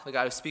Brock, the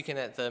guy who was speaking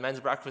at the men's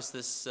breakfast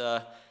this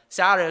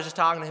Saturday. I was just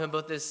talking to him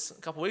about this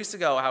a couple weeks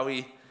ago, how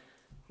we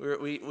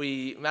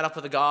met up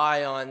with a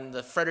guy on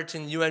the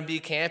Fredericton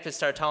UNB campus,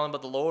 started telling him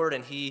about the Lord,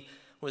 and he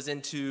was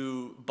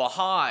into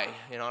Baha'i.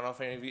 I don't know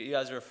if any of you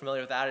guys are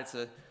familiar with that. It's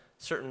a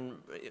certain,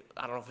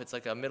 I don't know if it's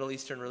like a Middle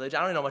Eastern religion.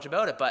 I don't know much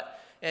about it, but,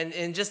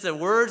 and just the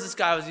words this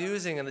guy was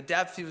using and the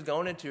depth he was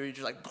going into, you're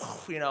just like,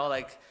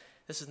 like,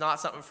 this is not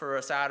something for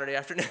a Saturday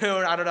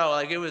afternoon. I don't know,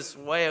 like, it was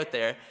way out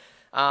there.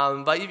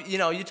 But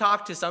you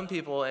talk to some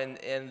people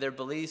and their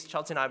beliefs.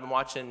 Chelsea and I have been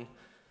watching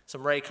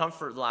some Ray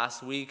Comfort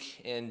last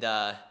week, and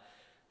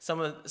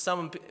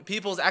some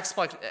people's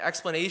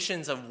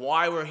explanations of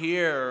why we're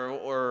here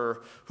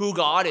or who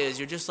God is,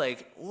 you're just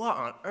like, what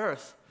on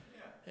earth?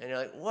 Yeah. And you're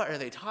like, what are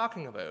they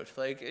talking about?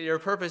 Like, your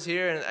purpose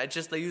here, and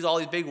they use all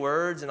these big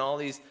words and all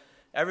these,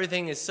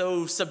 everything is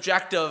so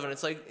subjective, and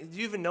it's like, do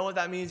you even know what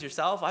that means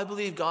yourself? I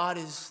believe God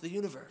is the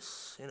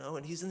universe,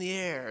 and he's in the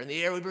air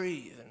we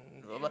breathe,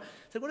 and blah, blah.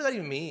 It's like, what does that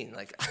even mean?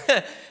 Like,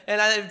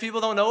 and people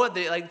don't know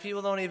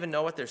people don't even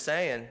know what they're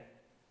saying.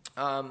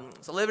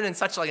 So living in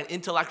such like an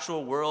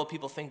intellectual world,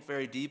 people think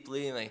very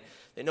deeply, and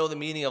they know the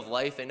meaning of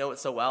life. They know it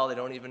so well, they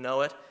don't even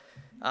know it.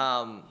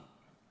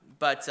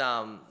 But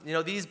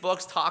these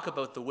books talk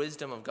about the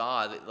wisdom of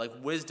God, like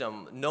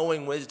wisdom,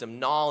 knowing wisdom,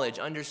 knowledge,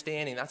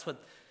 understanding. That's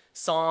what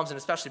Psalms and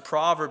especially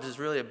Proverbs is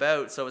really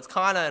about. So it's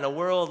kind of in a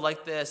world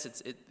like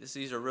this,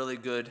 these are really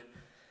good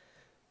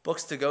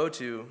books to go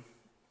to.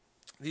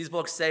 These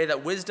books say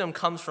that wisdom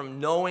comes from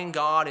knowing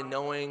God and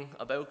knowing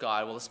about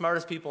God. Well, the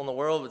smartest people in the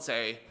world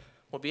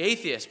would be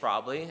atheists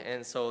probably,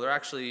 and so they're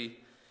actually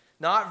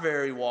not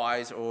very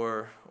wise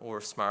or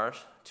smart.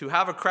 To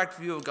have a correct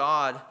view of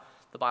God,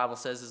 the Bible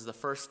says, is the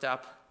first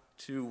step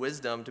to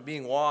wisdom, to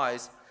being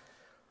wise.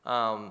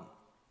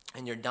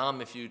 And you're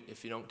dumb if you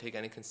don't take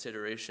any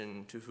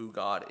consideration to who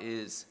God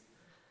is.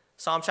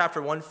 Psalm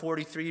chapter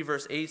 143,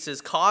 verse 8 says,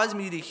 "Cause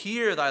me to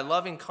hear thy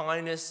loving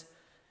kindness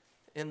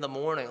in the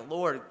morning."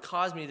 Lord,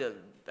 cause me to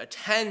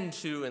attend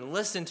to and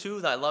listen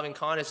to thy loving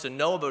kindness, to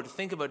know about, to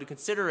think about, to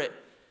consider it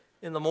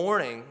in the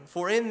morning.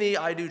 For in thee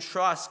I do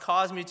trust.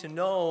 Cause me to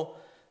know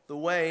the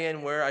way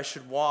and where I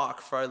should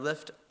walk, for I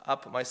lift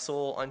up my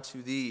soul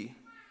unto thee.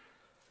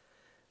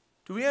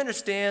 Do we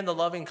understand the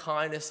loving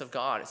kindness of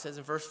God? It says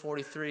in verse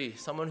 43,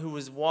 someone who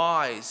is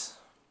wise,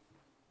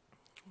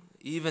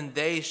 even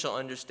they shall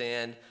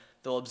understand.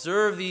 They'll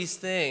observe these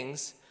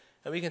things.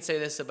 And we can say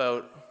this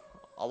about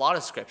a lot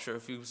of Scripture.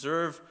 If you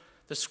observe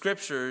the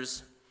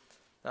Scriptures,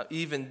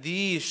 even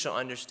these shall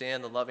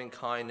understand the loving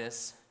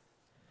kindness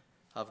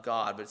of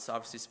God. But it's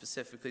obviously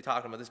specifically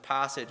talking about this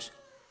passage.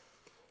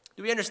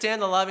 Do we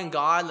understand the loving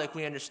God like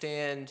we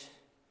understand,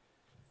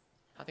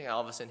 I think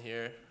Elvis in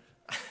here.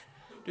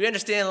 Do we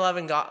understand the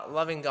loving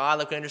God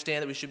like we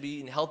understand that we should be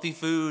eating healthy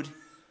food,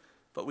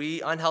 but we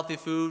eat unhealthy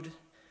food?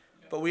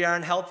 But we are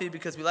unhealthy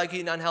because we like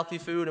eating unhealthy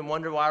food and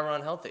wonder why we're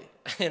unhealthy.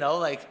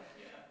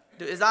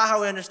 Is that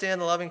how we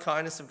understand the loving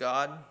kindness of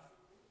God?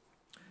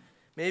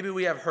 Maybe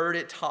we have heard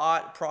it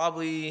taught,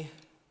 probably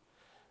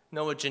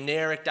know a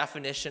generic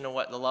definition of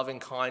what the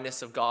loving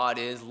kindness of God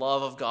is,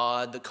 love of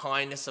God, the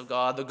kindness of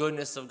God, the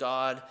goodness of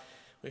God.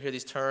 We hear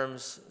these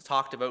terms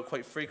talked about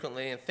quite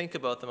frequently and think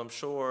about them, I'm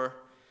sure,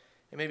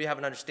 and maybe have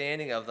an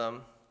understanding of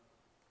them.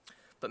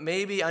 But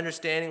maybe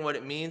understanding what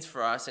it means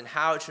for us and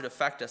how it should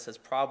affect us has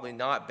probably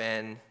not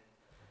been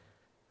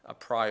a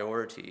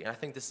priority. And I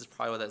think this is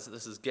probably what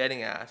this is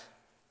getting at.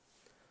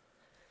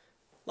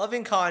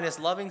 Loving kindness,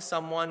 loving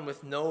someone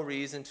with no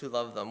reason to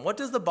love them. What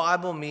does the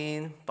Bible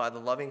mean by the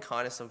loving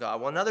kindness of God?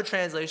 Well, another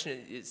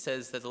translation, it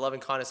says that the loving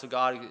kindness of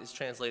God is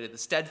translated the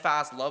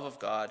steadfast love of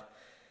God.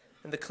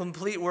 In the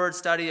complete word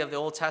study of the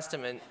Old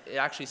Testament, it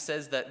actually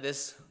says that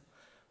this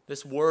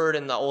word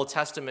in the Old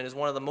Testament is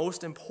one of the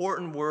most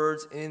important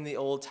words in the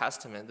Old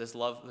Testament, this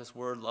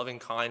word loving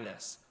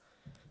kindness.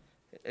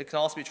 It can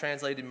also be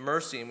translated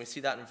mercy, and we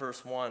see that in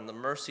verse 1, the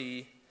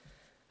mercy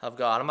of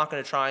God. I'm not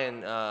going to try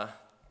and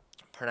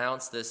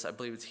pronounce this. I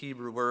believe it's a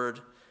Hebrew word,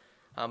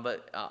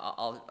 but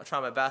I'll try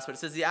my best. But it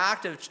says the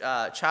act of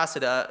chased,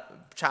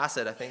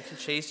 I think,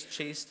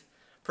 chaste,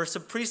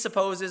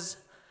 presupposes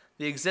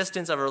the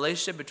existence of a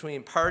relationship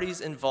between parties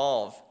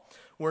involved.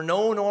 Where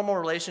no normal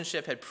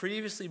relationship had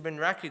previously been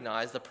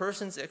recognized, the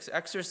person's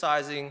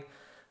exercising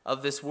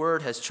of this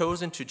word has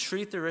chosen to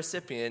treat the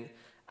recipient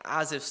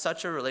as if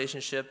such a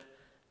relationship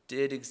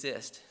did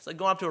exist. It's like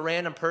going up to a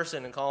random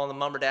person and calling them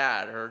mom or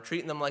dad, or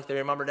treating them like they're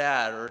your mom or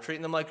dad, or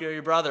treating them like you're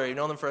your brother. You've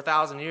known them for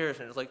 1,000 years,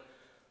 and it's like,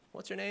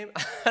 what's your name?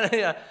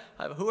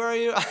 Who are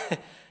you?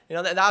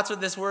 That's what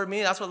this word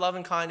means. That's what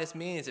loving kindness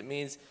means. It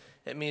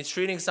means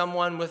treating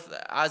someone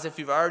as if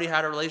you've already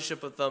had a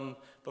relationship with them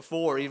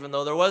before, even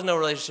though there was no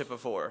relationship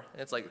before.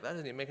 It's like, that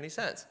doesn't even make any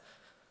sense.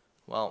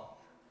 Well,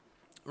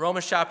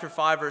 Romans chapter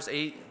 5, verse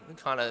 8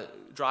 kind of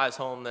drives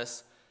home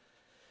this.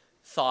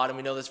 thought, and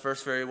we know this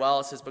verse very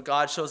well. It says, but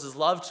God shows his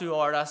love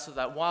toward us so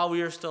that while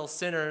we are still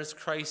sinners,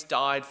 Christ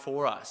died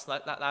for us.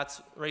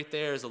 That's right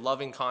there is the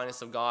loving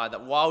kindness of God,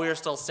 that while we are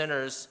still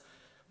sinners,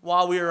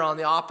 while we are on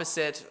the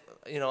opposite,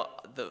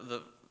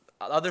 the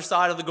other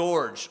side of the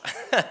gorge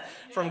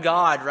from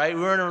God, right?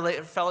 We were in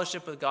a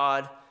fellowship with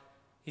God.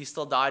 He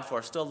still died for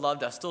us, still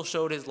loved us, still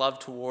showed his love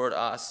toward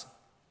us.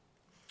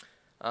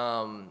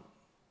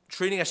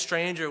 Treating a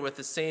stranger with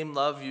the same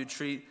love you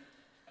treat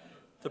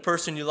the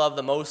person you love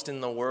the most in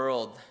the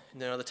world.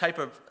 This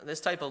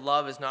type of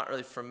love is not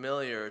really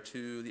familiar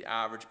to the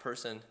average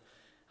person.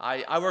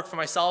 I work for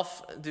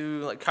myself,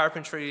 do like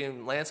carpentry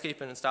and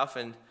landscaping and stuff,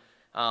 and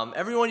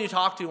everyone you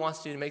talk to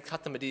wants you to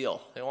cut them a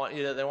deal. They want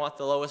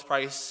the lowest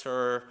price,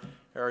 or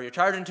you're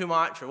charging too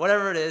much, or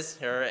whatever it is.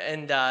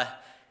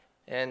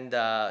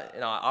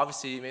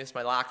 Obviously maybe it's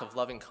my lack of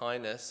loving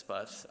kindness,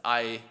 but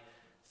I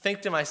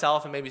think to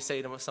myself and maybe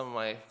say to some of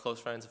my close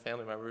friends and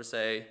family members,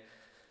 say,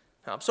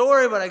 I'm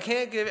sorry, but I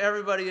can't give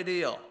everybody a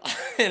deal.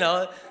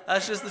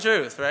 That's just the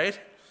truth, right?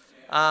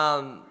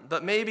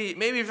 But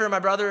maybe for my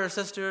brother or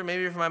sister,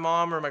 maybe for my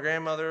mom or my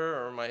grandmother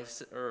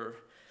or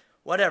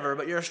whatever,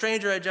 but you're a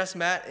stranger I just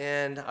met,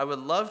 and I would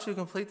love to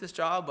complete this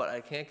job, but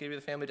I can't give you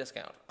the family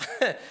discount.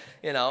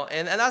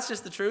 And that's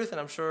just the truth, and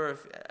I'm sure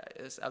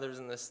if others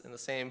in the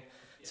same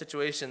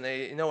situation,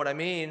 they know what I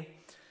mean.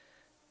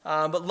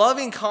 But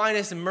loving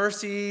kindness and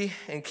mercy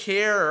and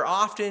care are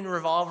often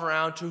revolve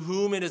around to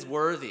whom it is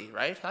worthy,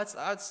 right? That's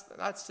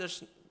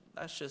just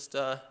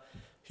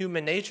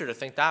human nature to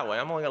think that way.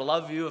 I'm only going to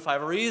love you if I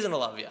have a reason to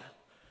love you.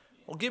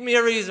 Well, give me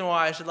a reason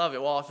why I should love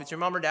you. Well, if it's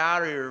your mom or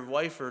dad or your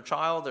wife or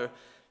child, or you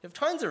have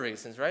tons of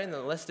reasons, right? And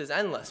the list is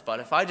endless. But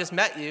if I just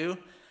met you,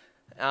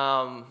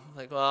 I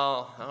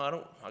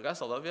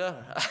guess I'll love you.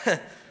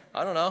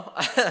 I don't know.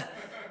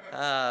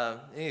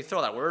 You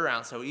throw that word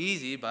around so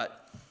easy, but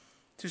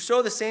to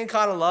show the same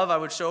kind of love I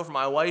would show for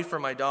my wife or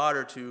my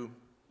daughter to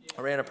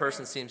a random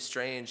person seems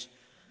strange.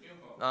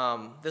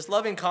 This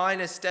loving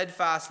kindness,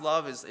 steadfast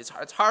love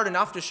it's hard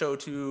enough to show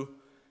to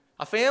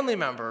a family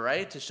member,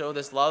 right? To show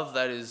this love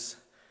that is,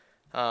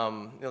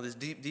 this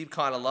deep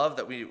kind of love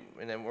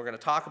and then we're going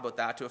to talk about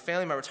that to a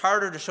family member. It's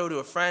harder to show to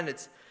a friend.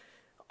 It's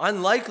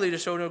unlikely to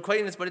show to an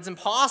acquaintance, but it's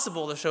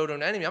impossible to show to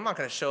an enemy. I'm not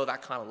going to show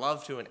that kind of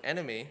love to an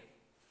enemy.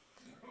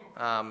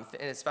 And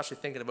especially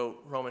thinking about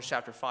Romans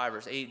chapter 5,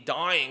 verse 8,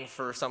 dying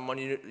for someone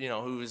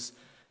who's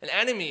an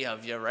enemy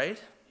of you,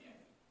 right?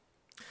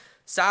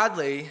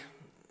 Sadly,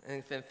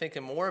 and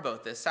thinking more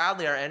about this,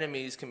 sadly our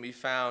enemies can be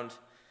found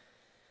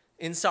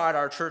inside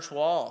our church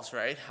walls,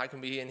 right? I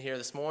can be in here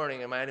this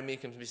morning and my enemy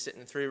can be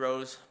sitting 3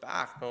 rows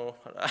back. Oh,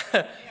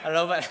 I don't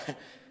know,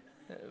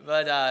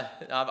 but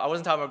I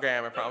wasn't talking about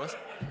Graham, I promise.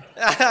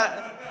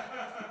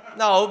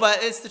 No,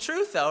 but it's the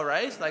truth though,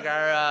 right? Like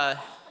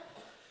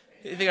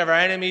you think of our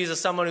enemies as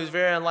someone who's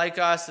very unlike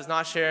us, does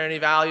not share any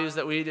values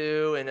that we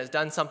do, and has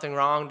done something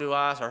wrong to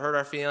us, or hurt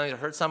our feelings, or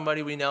hurt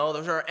somebody we know.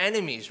 Those are our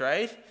enemies,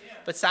 right? Yeah.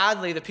 But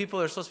sadly, the people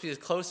that are supposed to be the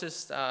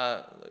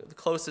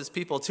closest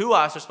people to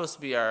us are supposed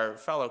to be our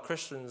fellow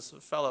Christians,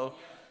 fellow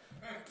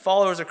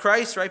followers of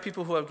Christ, right?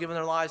 People who have given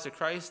their lives to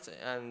Christ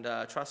and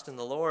trust in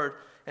the Lord.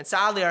 And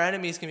sadly, our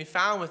enemies can be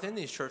found within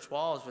these church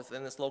walls,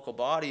 within this local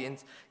body,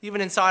 and even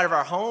inside of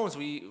our homes,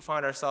 we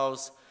find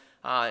ourselves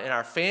in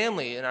our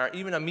family, in our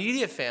even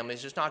immediate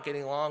families, just not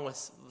getting along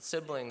with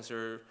siblings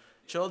or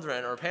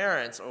children or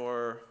parents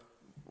or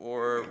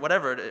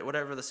whatever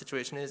the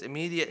situation is.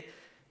 Immediate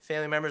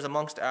family members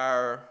amongst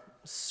our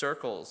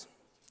circles,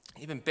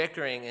 even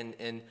bickering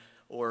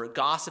or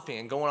gossiping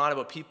and going on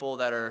about people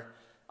that are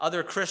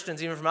other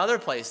Christians, even from other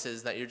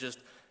places, that you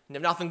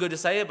have nothing good to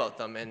say about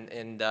them, and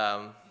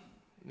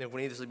can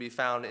easily be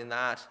found in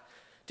that.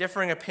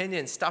 Differing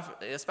opinions,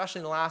 stuff,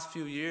 especially in the last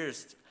few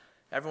years.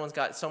 Everyone's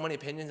got so many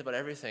opinions about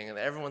everything, and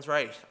everyone's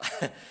right.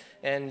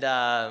 And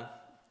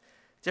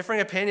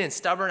differing opinions,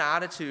 stubborn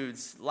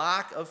attitudes,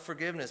 lack of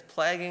forgiveness,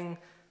 plaguing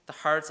the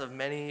hearts of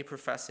many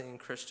professing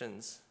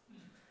Christians.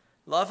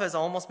 Love has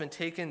almost been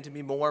taken to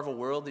be more of a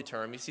worldly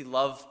term. You see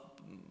love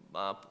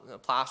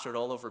plastered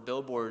all over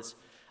billboards,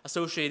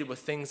 associated with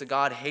things that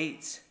God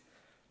hates,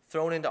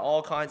 thrown into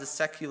all kinds of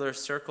secular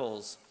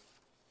circles.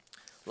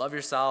 Love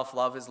yourself,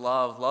 love is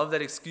love. Love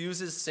that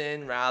excuses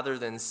sin rather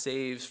than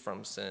saves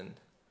from sin.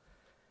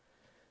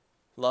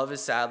 Love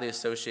is sadly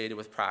associated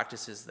with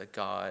practices that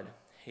God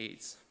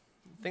hates.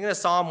 Thinking of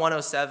Psalm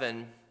 107,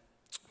 I'm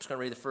just going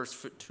to read the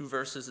first 2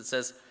 verses. It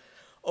says,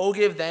 "O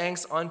give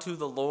thanks unto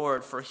the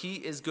Lord, for he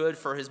is good,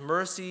 for his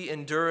mercy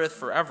endureth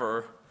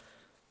forever.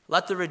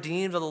 Let the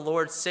redeemed of the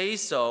Lord say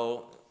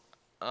so,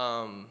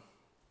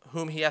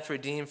 whom he hath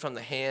redeemed from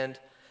the hand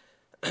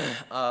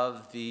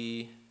of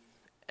the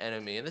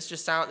enemy." And this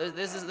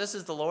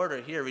is the Lord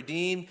right here,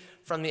 redeemed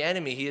from the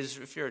enemy. He is,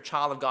 if you're a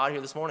child of God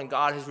here this morning,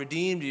 God has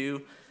redeemed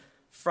you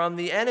from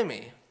the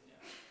enemy.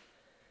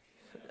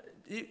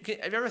 Have you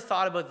ever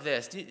thought about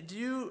this? Do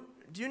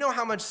you know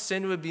how much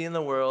sin would be in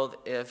the world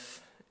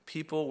if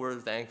people were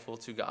thankful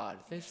to God?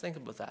 Just think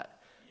about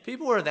that.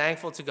 People were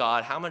thankful to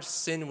God, how much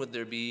sin would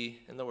there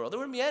be in the world? There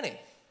wouldn't be any.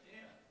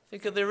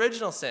 Think of the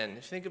original sin.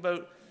 If you think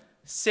about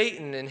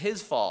Satan and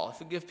his fall,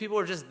 if people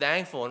were just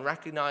thankful and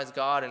recognize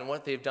God and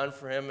what they've done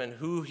for him and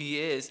who he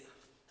is,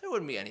 there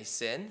wouldn't be any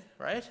sin,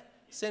 right?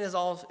 Sin is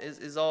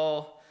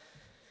all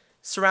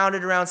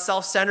surrounded around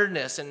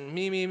self-centeredness and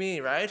me,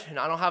 right? And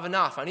I don't have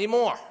enough. I need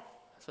more.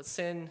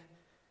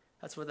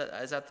 That's what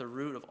is at the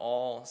root of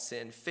all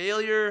sin.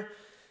 Failure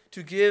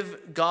to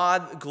give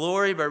God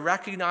glory by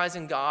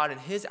recognizing God and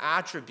his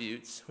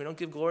attributes. We don't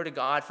give glory to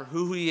God for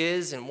who he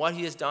is and what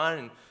he has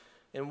done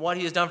and what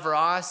he has done for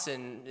us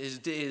and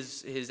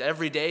his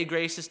everyday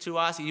graces to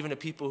us, even to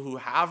people who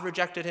have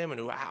rejected him and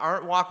who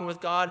aren't walking with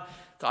God.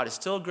 God is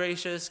still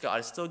gracious. God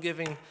is still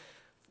giving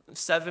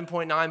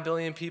 7.9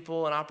 billion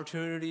people an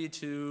opportunity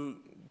to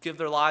give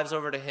their lives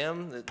over to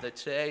him. That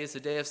today is the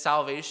day of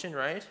salvation,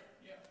 right?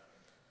 Yeah.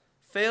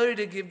 Failure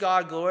to give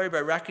God glory by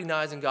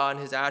recognizing God and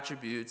his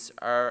attributes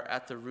are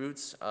at the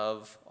roots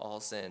of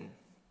all sin.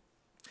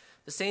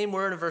 The same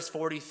word in verse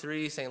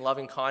 43 saying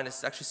loving kindness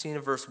is actually seen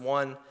in verse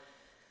 1,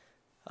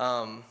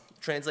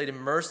 translated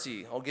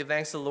mercy. Oh, give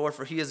thanks to the Lord,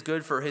 for he is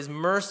good, for his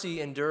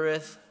mercy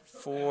endureth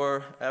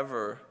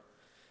forever.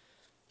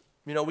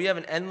 You know, we have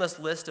an endless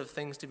list of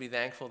things to be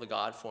thankful to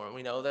God for, and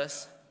we know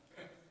this.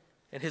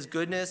 And his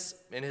goodness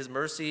and his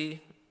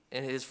mercy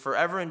and his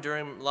forever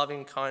enduring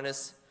loving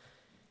kindness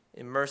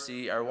and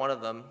mercy are one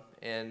of them,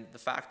 and the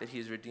fact that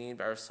he's redeemed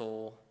our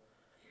soul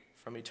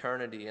from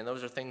eternity. And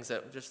those are things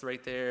that just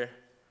right there,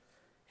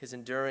 his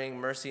enduring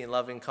mercy and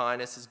loving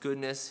kindness, his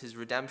goodness, his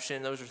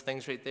redemption, those are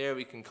things right there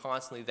we can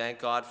constantly thank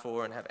God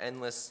for and have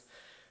endless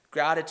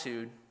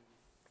gratitude.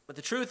 But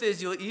the truth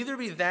is, you'll either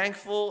be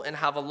thankful and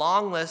have a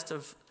long list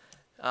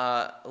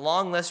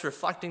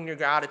reflecting your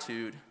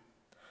gratitude,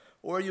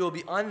 or you will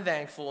be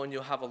unthankful and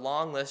you'll have a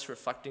long list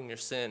reflecting your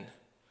sin.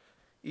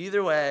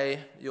 Either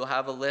way, you'll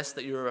have a list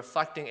that you're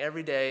reflecting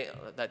every day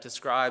that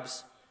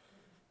describes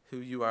who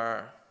you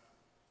are.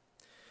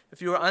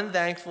 If you are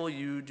unthankful,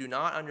 you do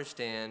not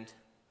understand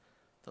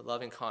the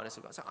loving kindness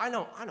of God. So I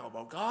know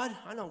about God.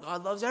 I know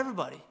God loves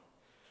everybody.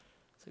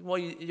 It's like, well,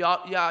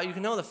 you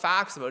can know the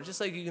facts about it,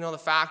 just like you can know the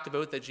fact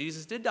about that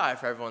Jesus did die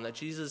for everyone, that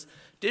Jesus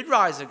did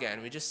rise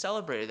again. We just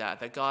celebrated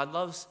that God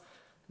loves,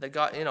 that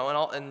God,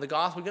 and the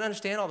gospel, we can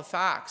understand all the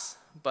facts,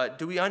 but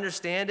do we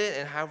understand it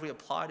and have we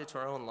applied it to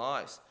our own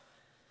lives?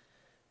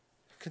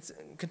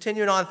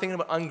 Continuing on thinking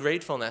about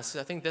ungratefulness,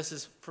 I think this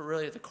is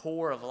really at the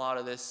core of a lot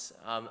of this,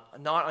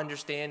 not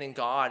understanding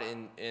God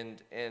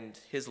and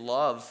his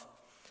love,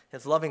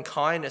 his loving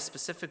kindness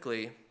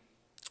specifically.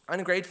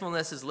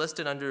 Ungratefulness is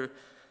listed under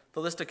the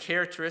list of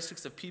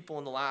characteristics of people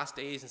in the last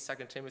days in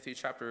 2 Timothy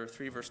chapter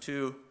 3, verse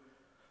 2.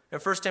 In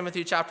 1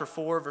 Timothy chapter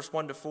 4, verse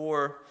 1 to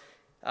 4,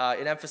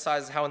 it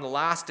emphasizes how in the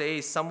last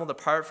days some will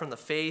depart from the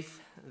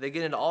faith. They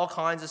get into all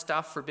kinds of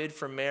stuff, forbid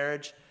from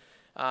marriage,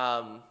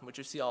 which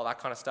you see all that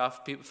kind of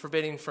stuff,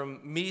 forbidding from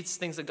meats,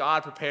 things that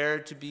God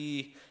prepared to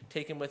be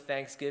taken with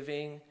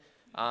thanksgiving.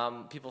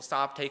 People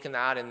stop taking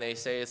that and they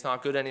say it's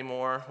not good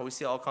anymore. Well, we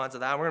see all kinds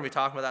of that. We're going to be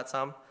talking about that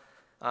some.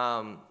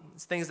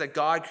 It's things that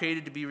God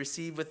created to be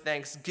received with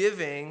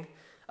thanksgiving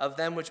of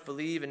them which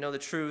believe and know the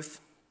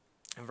truth.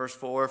 In verse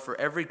 4, for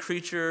every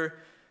creature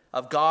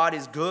of God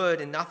is good,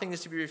 and nothing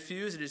is to be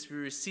refused, it is to be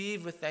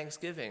received with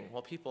thanksgiving.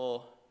 Well,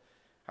 people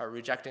are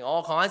rejecting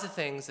all kinds of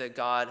things that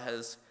God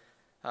has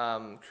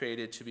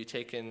created to be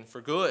taken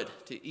for good,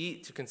 to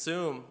eat, to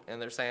consume,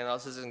 and they're saying, oh,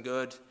 this isn't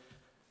good,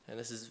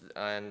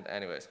 and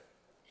anyways.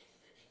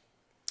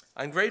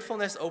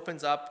 Ungratefulness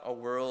opens up a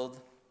world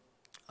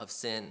of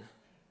sin.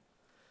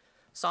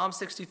 Psalm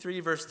 63,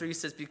 verse 3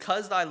 says,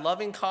 because thy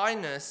loving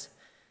kindness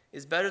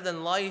is better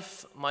than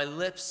life, my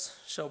lips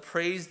shall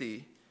praise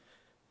thee.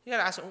 You got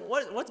to ask,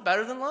 what's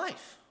better than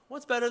life?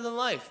 What's better than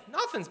life?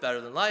 Nothing's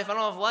better than life. I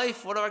don't have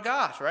life. What do I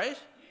got, right?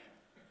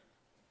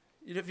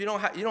 If you don't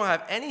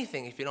have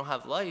anything, if you don't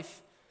have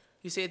life,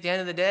 you say at the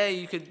end of the day,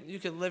 you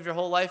could live your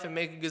whole life and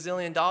make $1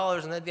 gazillion,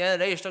 and at the end of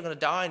the day, you're still going to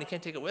die and you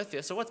can't take it with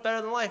you. So what's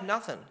better than life?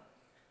 Nothing.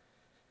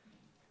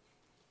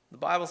 The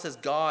Bible says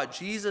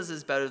Jesus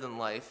is better than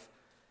life.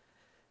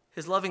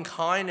 His loving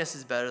kindness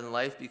is better than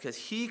life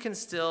because you can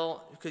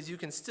still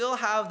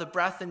have the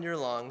breath in your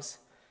lungs,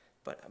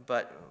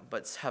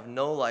 but have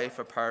no life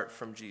apart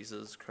from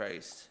Jesus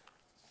Christ.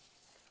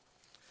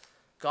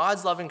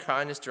 God's loving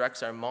kindness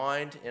directs our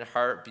mind and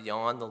heart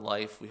beyond the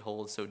life we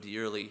hold so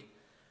dearly,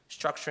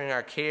 structuring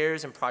our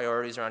cares and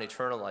priorities around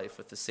eternal life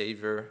with the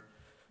Savior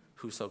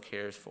who so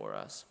cares for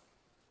us.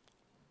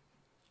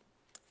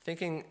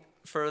 Thinking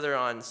further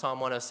on Psalm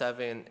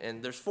 107,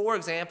 and there's 4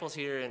 examples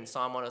here in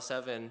Psalm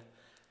 107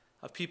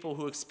 of people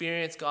who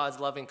experience God's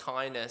loving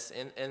kindness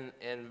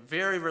and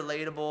very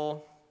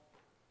relatable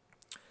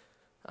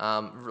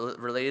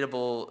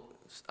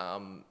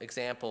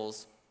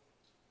examples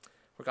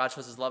where God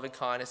shows his loving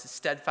kindness, his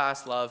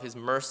steadfast love, his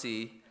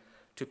mercy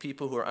to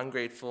people who are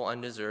ungrateful,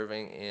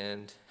 undeserving,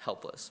 and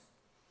helpless.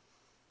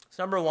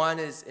 So number 1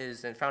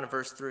 is found in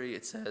verse 3.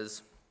 It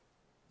says,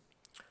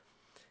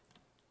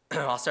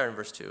 I'll start in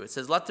verse 2. It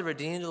says, let the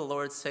redeemed of the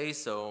Lord say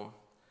so,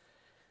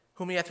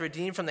 whom he hath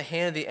redeemed from the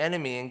hand of the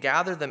enemy, and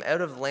gathered them out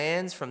of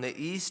lands from the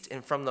east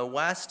and from the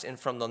west and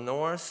from the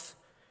north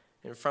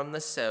and from the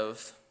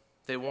south.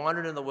 They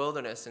wandered in the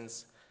wilderness in a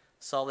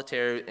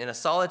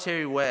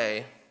solitary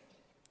way.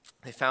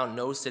 They found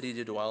no city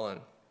to dwell in.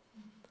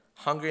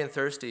 Hungry and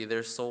thirsty,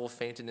 their soul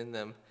fainted in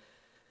them.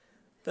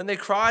 Then they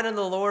cried unto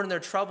the Lord in their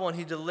trouble, and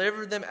he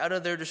delivered them out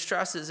of their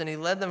distresses, and he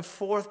led them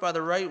forth by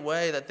the right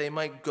way, that they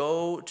might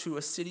go to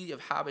a city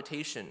of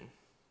habitation.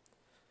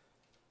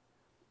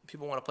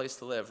 People want a place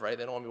to live, right?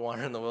 They don't want to be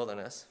wandering in the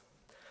wilderness.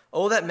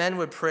 Oh, that men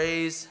would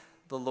praise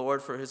the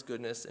Lord for his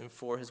goodness and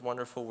for his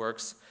wonderful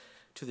works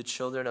to the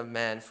children of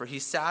men. For he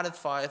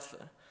satisfieth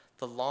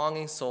the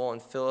longing soul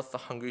and filleth the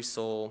hungry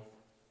soul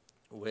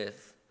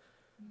with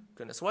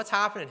goodness. What's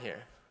happening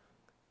here?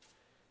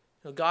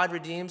 God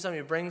redeems them.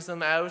 He brings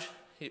them out.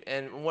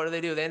 And what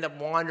do? They end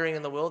up wandering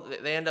in the wilderness.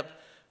 They end up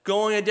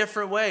going a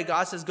different way.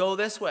 God says, go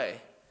this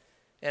way.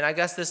 And I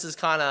guess this is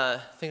kind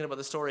of thinking about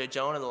the story of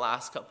Jonah in the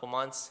last couple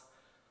months.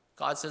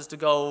 God says to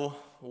go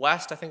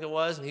west, I think it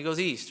was, and he goes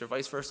east, or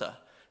vice versa.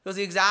 He goes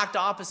the exact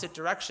opposite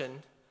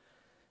direction.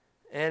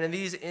 And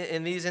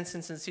in these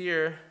instances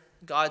here,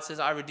 God says,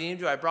 I redeemed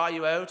you, I brought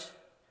you out.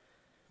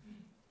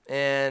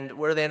 And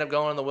where do they end up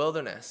going? In the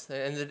wilderness,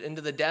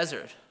 into the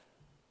desert.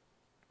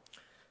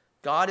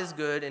 God is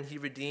good and he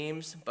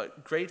redeems,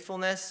 but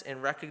gratefulness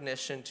and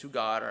recognition to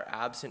God are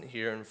absent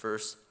here in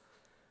verse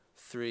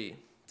 3.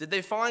 Did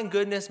they find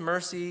goodness,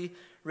 mercy,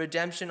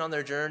 redemption on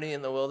their journey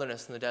in the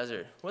wilderness, in the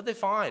desert? What did they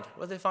find?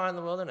 What did they find in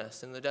the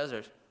wilderness, in the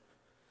desert?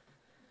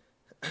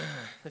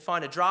 They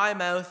find a dry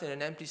mouth and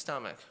an empty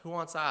stomach. Who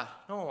wants that?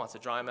 No one wants a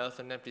dry mouth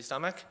and an empty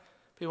stomach.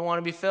 People want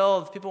to be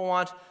filled. People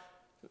want,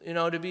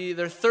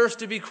 their thirst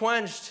to be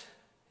quenched,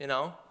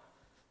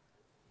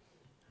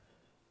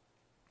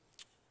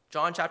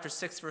 John chapter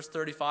 6, verse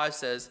 35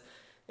 says,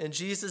 and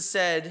Jesus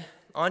said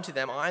unto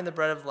them, I am the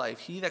bread of life.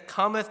 He that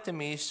cometh to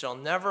me shall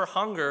never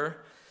hunger,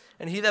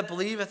 and he that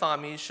believeth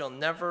on me shall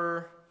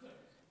never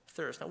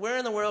thirst. Now, where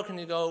in the world can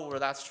you go where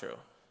that's true?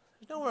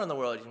 There's nowhere in the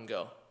world you can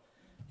go.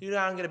 You go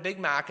down and get a Big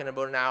Mac in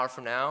about an hour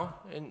from now,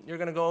 and you're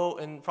going to go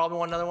and probably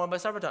want another one by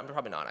supper time.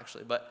 Probably not,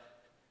 actually, but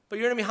you're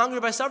going to be hungry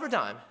by supper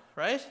time,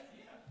 right?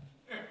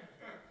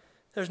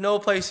 There's no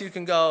place you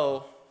can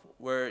go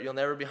where you'll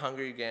never be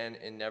hungry again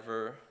and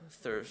never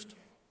thirst.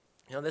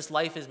 This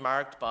life is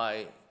marked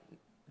by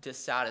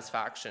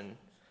dissatisfaction.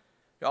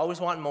 You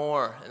always want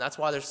more, and that's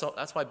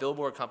why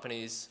billboard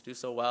companies do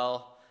so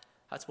well.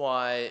 That's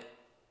why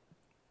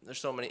there's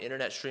so many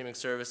internet streaming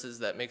services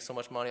that make so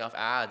much money off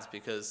ads,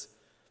 because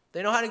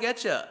they know how to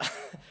get you,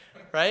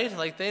 right?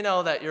 Like, they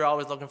know that you're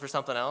always looking for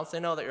something else. They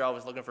know that you're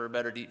always looking for a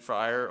better deep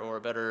fryer or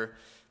a better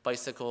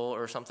bicycle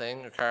or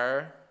something, or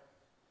car.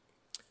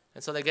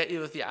 And so they get you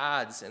with the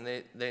ads, and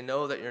they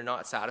know that you're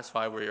not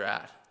satisfied where you're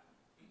at.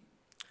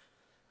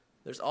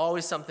 There's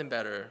always something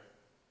better.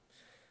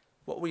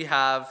 What we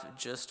have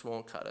just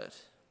won't cut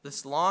it.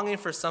 This longing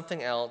for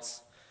something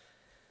else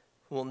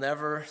will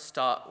never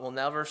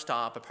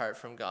stop apart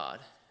from God.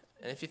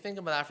 And if you think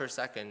about that for a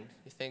second,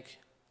 you think,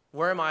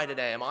 where am I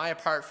today? Am I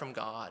apart from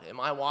God?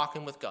 Am I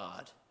walking with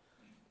God?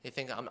 You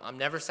think, I'm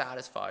never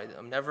satisfied.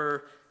 I'm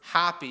never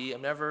happy.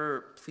 I'm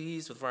never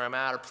pleased with where I'm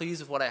at or pleased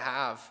with what I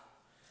have.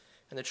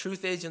 And the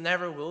truth is, you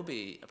never will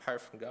be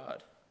apart from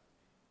God.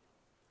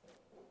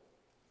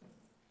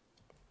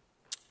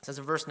 It says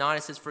in verse 9,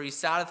 it says, for he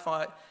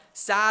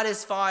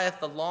satisfieth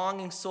the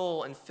longing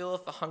soul and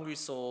filleth the hungry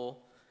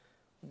soul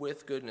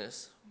with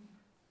goodness.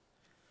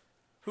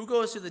 Who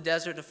goes to the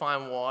desert to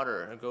find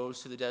water or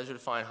goes to the desert to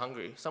find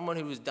hungry? Someone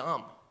who is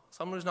dumb,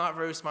 someone who's not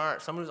very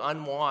smart, someone who's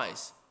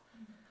unwise,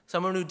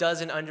 someone who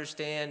doesn't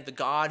understand the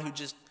God who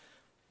just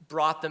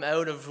brought them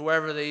out of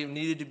wherever they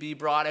needed to be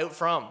brought out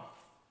from.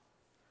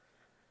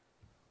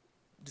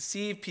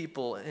 Deceive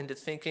people into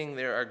thinking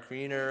there are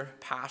greener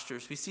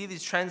pastures. We see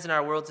these trends in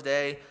our world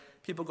today.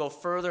 People go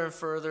further and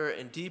further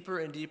and deeper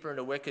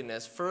into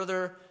wickedness,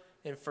 further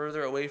and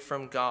further away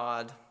from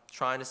God,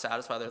 trying to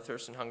satisfy their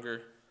thirst and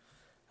hunger.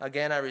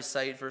 Again, I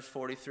recite verse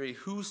 43,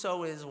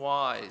 whoso is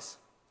wise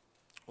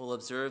will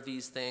observe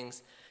these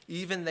things,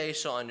 even they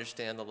shall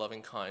understand the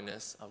loving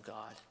kindness of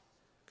God.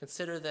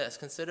 Consider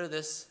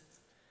this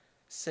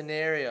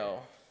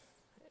scenario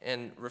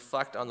and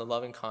reflect on the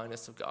loving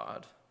kindness of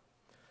God.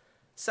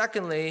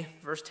 Secondly,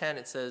 verse 10,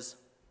 it says,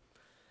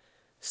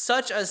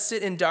 such as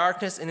sit in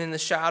darkness and in the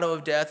shadow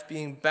of death,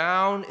 being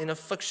bound in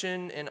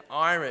affliction and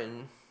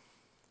iron,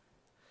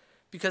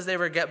 because they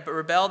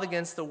rebelled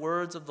against the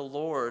words of the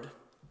Lord,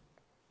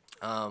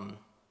 and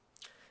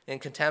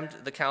contemned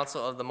the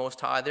counsel of the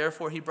Most High.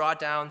 Therefore he brought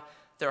down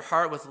their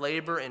heart with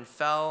labor and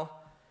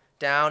fell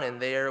down, and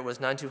there was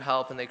none to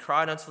help. And they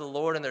cried unto the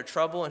Lord in their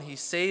trouble, and he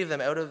saved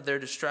them out of their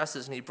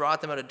distresses. And he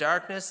brought them out of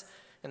darkness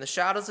and the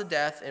shadows of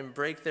death, and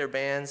brake their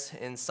bands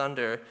in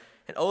sunder.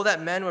 And oh,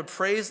 that men would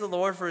praise the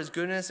Lord for his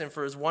goodness and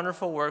for his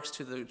wonderful works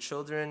to the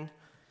children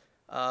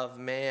of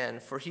man.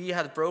 For he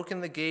hath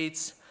broken the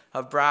gates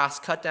of brass,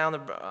 cut down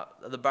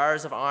the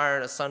bars of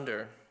iron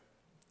asunder.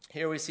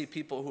 Here we see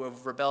people who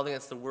have rebelled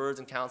against the words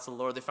and counsel of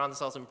the Lord. They found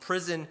themselves in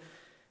prison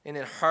and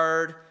in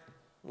hard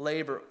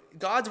labor.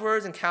 God's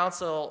words and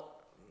counsel,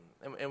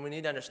 and we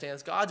need to understand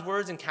this, God's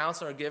words and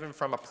counsel are given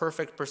from a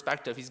perfect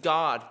perspective. He's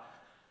God.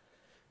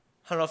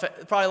 I don't know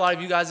if probably a lot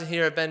of you guys in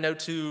here have been out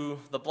to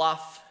the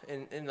Bluff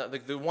and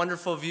the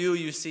wonderful view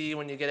you see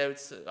when you get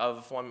out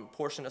of one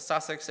portion of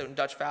Sussex out in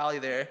Dutch Valley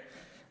there.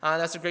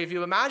 That's a great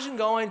view. Imagine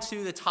going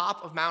to the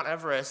top of Mount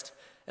Everest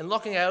and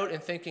looking out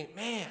and thinking,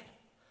 man,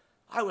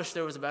 I wish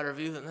there was a better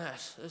view than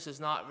this. This is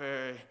not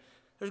very,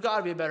 there's got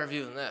to be a better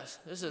view than this.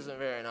 This isn't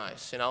very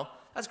nice, you know.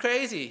 That's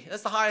crazy.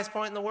 That's the highest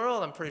point in the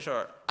world, I'm pretty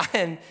sure.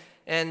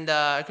 and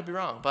I could be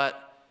wrong,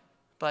 but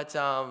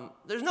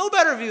there's no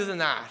better view than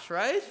that,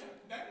 right?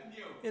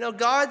 You know,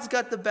 God's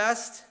got the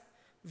best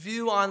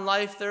view on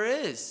life there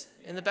is,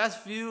 and the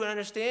best view and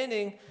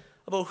understanding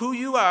about who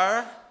you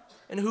are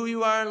and who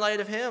you are in light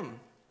of him.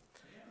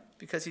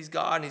 Because he's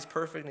God and he's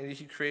perfect and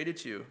he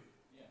created you.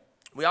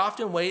 We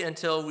often wait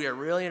until we are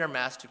really in our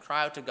mess to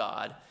cry out to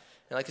God.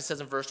 And like it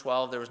says in verse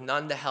 12, there was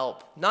none to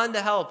help. None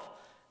to help.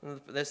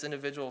 And this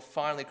individual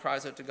finally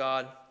cries out to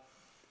God.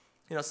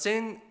 You know,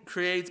 sin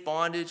creates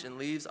bondage and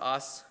leaves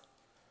us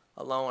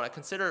alone. I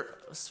consider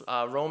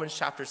Romans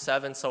chapter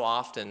 7 so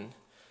often.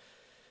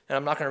 And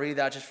I'm not going to read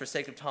that just for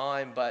sake of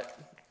time, but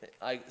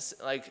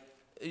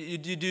you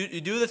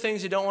do the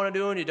things you don't want to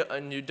do,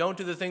 and you don't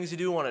do the things you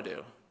do want to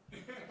do.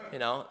 You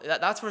know,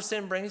 that's where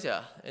sin brings you.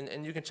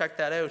 And you can check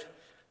that out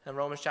in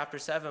Romans chapter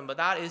 7. But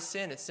that is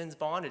sin. It's sin's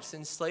bondage,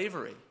 sin's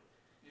slavery.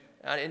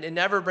 Yeah. And it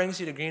never brings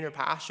you to greener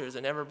pastures.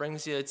 It never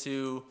brings you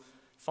to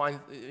find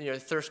your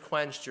thirst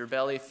quenched, your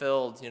belly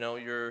filled. You know,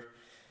 you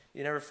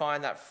never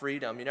find that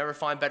freedom. You never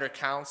find better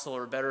counsel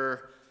or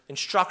better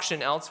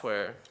instruction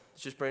elsewhere. It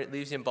just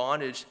leaves you in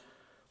bondage.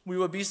 We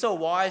would be so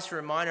wise to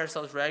remind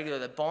ourselves regularly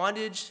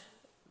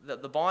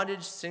that the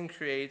bondage sin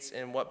creates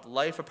and what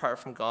life apart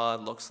from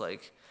God looks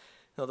like.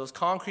 You know, those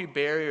concrete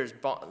barriers,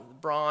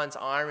 bronze,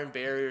 iron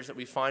barriers that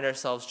we find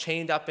ourselves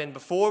chained up in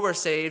before we're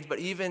saved, but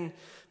even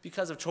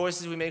because of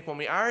choices we make when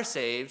we are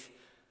saved,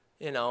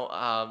 you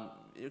know,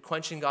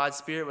 quenching God's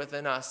spirit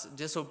within us,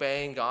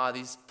 disobeying God,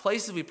 these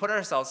places we put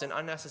ourselves in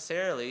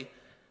unnecessarily,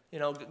 you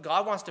know,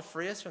 God wants to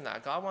free us from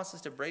that. God wants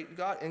us to break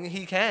God, and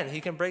He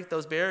can break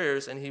those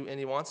barriers, and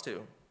He wants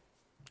to.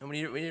 And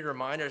we need to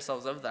remind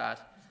ourselves of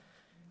that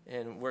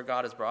and where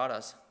God has brought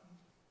us.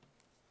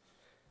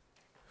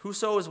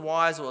 Whoso is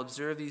wise will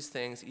observe these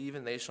things,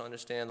 even they shall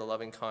understand the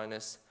loving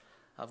kindness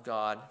of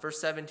God.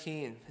 Verse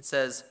 17, it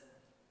says,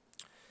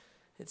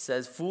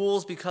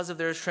 fools, because of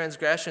their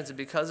transgressions and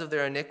because of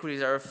their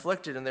iniquities, are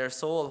afflicted, and their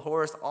soul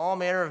abhorreth all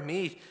manner of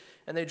meat,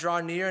 and they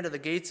draw near unto the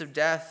gates of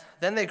death.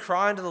 Then they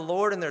cry unto the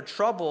Lord in their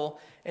trouble,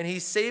 and he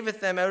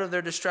saveth them out of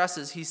their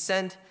distresses. He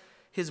sent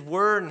his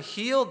word and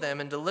healed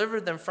them and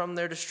delivered them from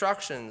their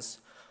destructions.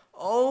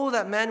 Oh,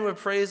 that men would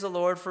praise the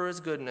Lord for his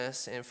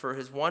goodness and for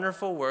his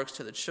wonderful works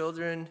to the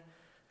children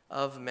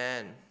of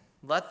men.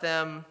 Let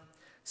them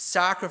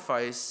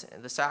sacrifice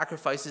the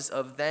sacrifices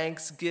of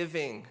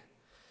thanksgiving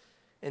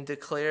and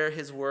declare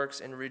his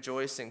works in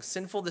rejoicing.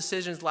 Sinful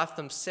decisions left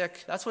them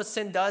sick. That's what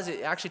sin does.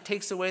 It actually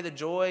takes away the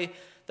joy,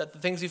 that the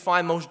things we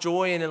find most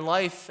joy in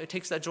life. It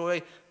takes that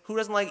joy. Who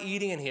doesn't like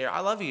eating in here?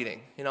 I love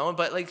eating, you know,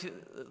 but like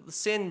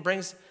sin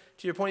brings,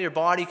 to your point, your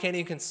body can't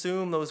even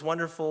consume those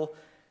wonderful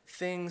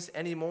things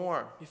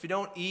anymore. If you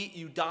don't eat,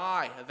 you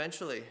die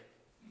eventually.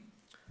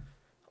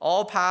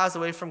 All paths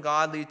away from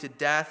God lead to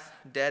death,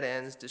 dead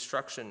ends,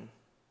 destruction.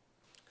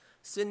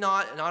 Sin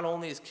not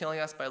only is killing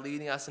us by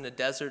leading us into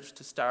deserts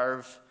to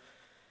starve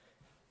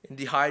and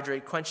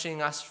dehydrate,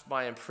 quenching us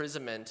by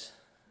imprisonment,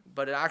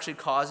 but it actually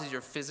causes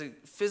your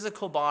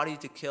physical body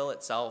to kill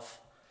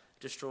itself,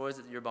 destroys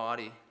your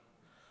body.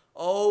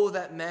 Oh,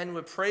 that men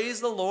would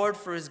praise the Lord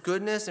for his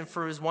goodness and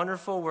for his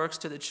wonderful works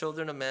to the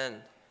children of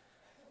men.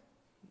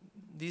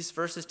 These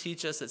verses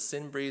teach us that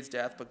sin breeds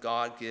death, but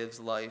God gives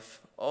life.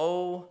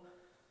 Oh,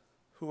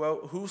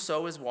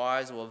 whoso is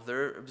wise will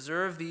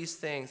observe these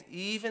things,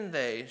 even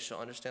they shall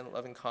understand the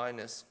loving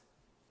kindness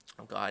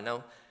of God.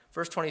 Now,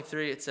 verse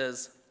 23, it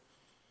says,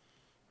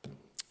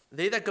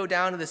 they that go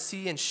down to the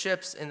sea in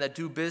ships and that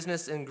do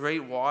business in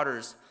great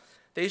waters,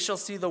 they shall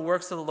see the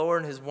works of the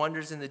Lord and his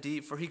wonders in the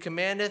deep. For he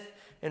commandeth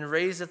and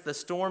raiseth the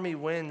stormy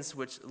winds,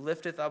 which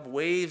lifteth up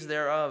waves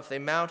thereof. They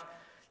mount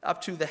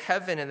up to the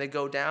heaven, and they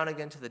go down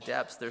again to the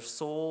depths. Their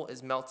soul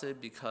is melted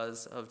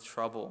because of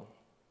trouble.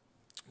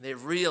 They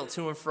reel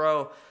to and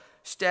fro,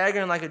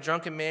 staggering like a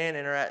drunken man,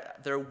 and are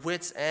at their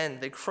wits'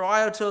 end. They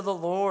cry out to the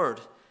Lord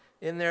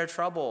in their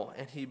trouble,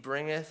 and he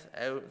bringeth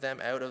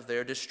them out of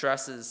their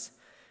distresses.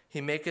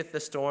 He maketh the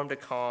storm to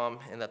calm,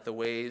 and that the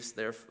waves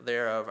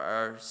thereof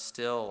are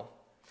still.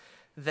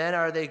 Then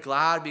are they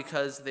glad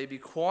because they be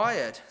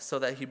quiet, so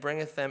that he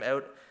bringeth them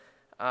out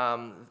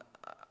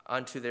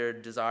unto their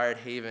desired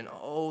haven.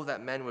 Oh,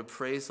 that men would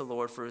praise the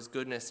Lord for his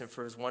goodness and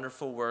for his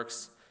wonderful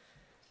works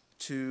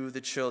to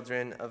the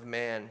children of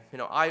man. You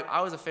know,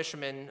 I was a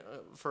fisherman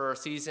for a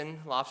season,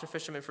 lobster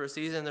fisherman for a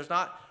season. There's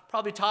not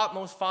probably top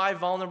most 5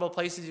 vulnerable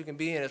places you can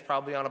be in is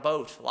probably on a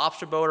boat,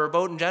 lobster boat or a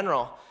boat in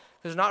general.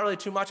 There's not really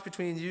too much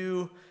between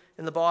you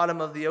and the bottom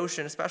of the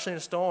ocean, especially in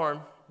a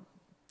storm.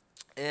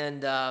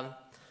 And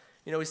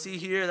You know, we see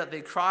here that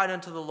they cried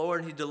unto the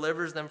Lord, and he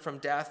delivers them from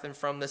death and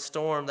from the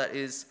storm that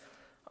is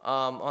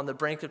on the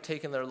brink of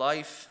taking their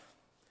life.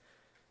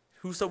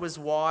 Whoso is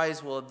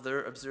wise will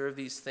observe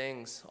these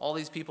things. All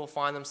these people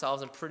find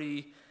themselves in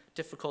pretty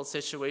difficult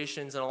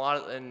situations, and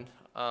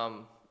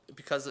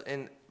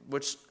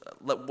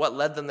what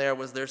led them there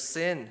was their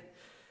sin.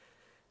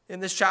 In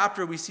this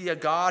chapter, we see a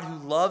God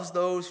who loves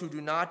those who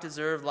do not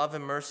deserve love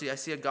and mercy. I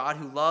see a God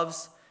who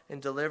loves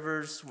and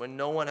delivers when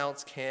no one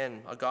else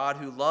can. A God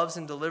who loves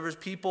and delivers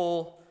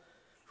people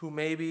who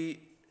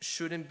maybe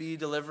shouldn't be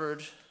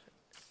delivered.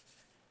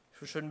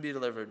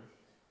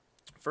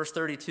 Verse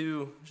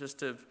 32, just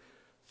to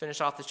finish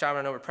off this chapter,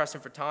 I know we're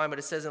pressing for time, but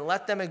it says, and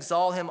let them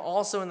exalt him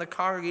also in the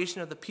congregation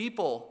of the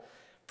people.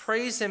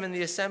 Praise him in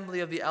the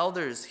assembly of the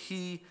elders.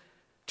 He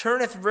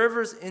turneth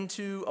rivers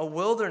into a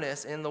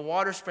wilderness and the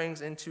water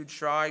springs into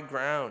dry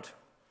ground.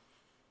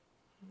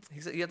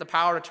 He had the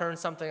power to turn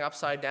something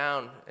upside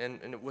down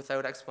and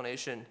without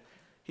explanation.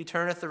 He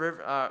turneth the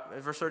river,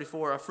 verse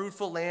 34, a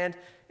fruitful land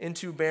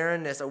into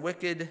barrenness, for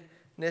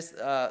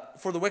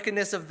the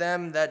wickedness of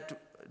them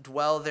that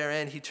dwell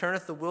therein. He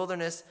turneth the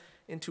wilderness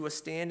into a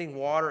standing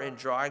water, and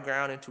dry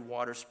ground into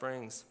water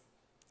springs.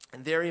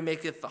 And there he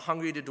maketh the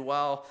hungry to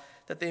dwell,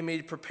 that they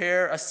may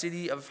prepare a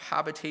city of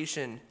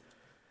habitation,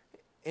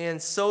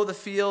 and sow the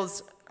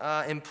fields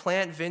and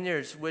plant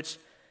vineyards, which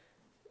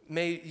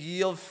may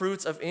yield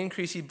fruits of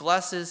increase. He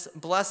blesses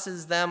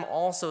them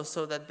also,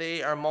 so that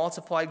they are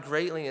multiplied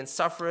greatly, and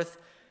suffereth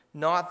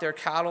not their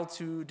cattle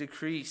to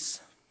decrease.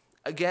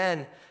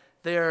 Again,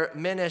 they are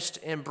minished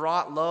and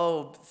brought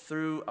low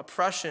through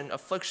oppression,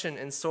 affliction,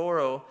 and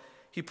sorrow.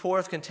 He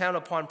poureth contempt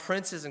upon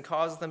princes, and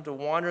causeth them to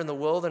wander in the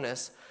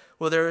wilderness,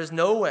 where there is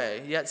no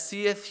way. Yet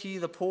seeth he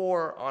the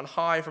poor on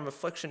high from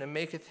affliction, and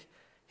maketh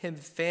him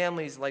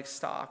families like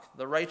stock.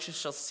 The righteous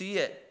shall see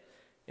it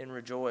and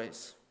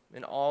rejoice,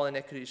 and all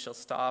iniquity shall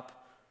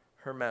stop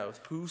her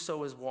mouth.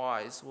 Whoso is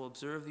wise will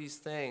observe these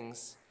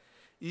things.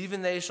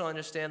 Even they shall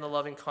understand the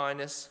loving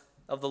kindness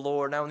of the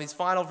Lord. Now in these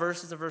final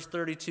verses, in verse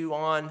 32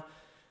 on,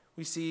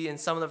 we see in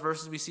some of the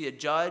verses, we see a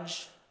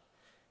judge,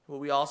 but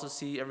we also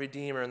see a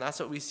redeemer. And that's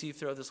what we see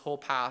throughout this whole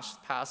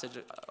passage.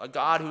 A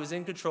God who is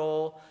in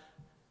control,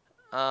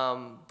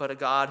 but a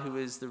God who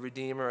is the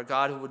redeemer, a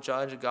God who will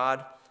judge, a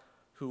God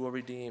who will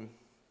redeem.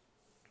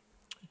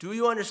 Do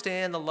you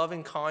understand the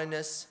loving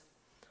kindness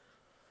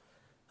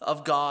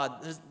of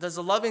God? Does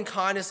the loving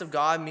kindness of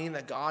God mean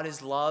that God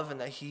is love and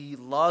that he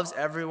loves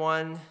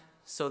everyone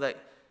so that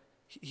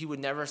he would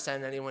never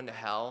send anyone to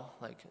hell?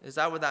 Like, is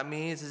that what that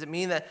means? Does it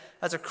mean that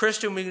as a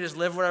Christian we can just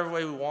live whatever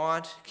way we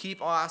want,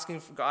 keep asking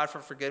for God for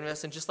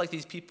forgiveness, and just like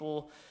these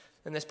people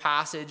in this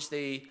passage,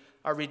 they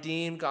are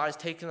redeemed, God has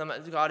taken them,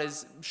 God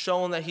has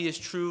shown that he is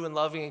true and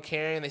loving and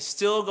caring, and they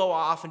still go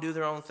off and do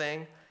their own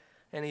thing,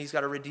 and he's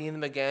got to redeem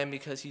them again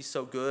because he's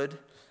so good?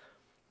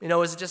 You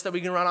know, is it just that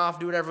we can run off,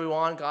 do whatever we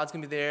want, God's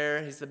going to be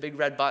there, he's the big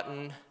red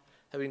button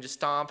that we can just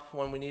stomp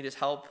when we need his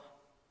help?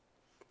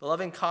 The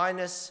loving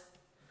kindness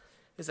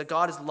is that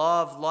God is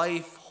love,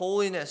 life,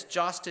 holiness,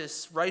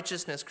 justice,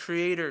 righteousness,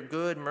 creator,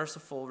 good,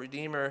 merciful,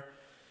 redeemer.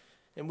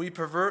 And we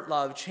pervert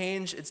love,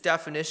 change its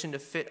definition to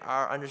fit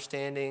our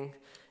understanding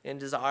and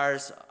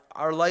desires.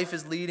 Our life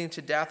is leading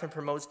to death and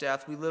promotes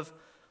death. We live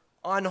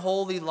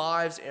unholy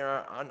lives and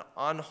are an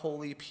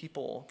unholy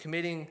people,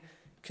 committing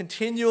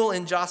continual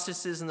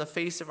injustices in the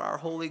face of our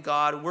holy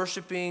God,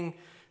 worshiping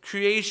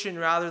creation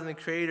rather than the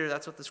creator.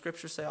 That's what the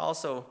scriptures say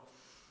also.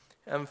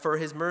 And for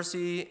his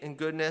mercy and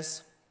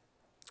goodness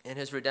and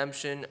his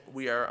redemption,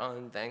 we are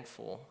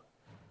unthankful.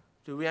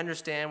 Do we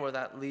understand where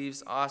that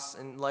leaves us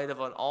in light of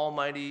an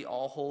almighty,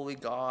 all-holy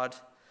God?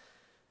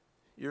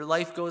 Your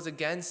life goes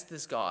against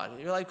this God.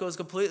 Your life goes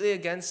completely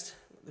against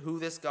who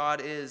this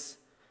God is.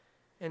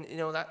 And, you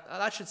know,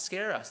 that should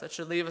scare us. That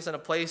should leave us in a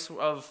place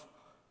of,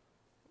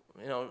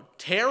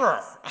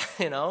 terror,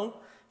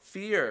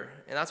 fear.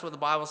 And that's what the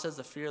Bible says,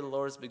 the fear of the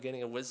Lord is the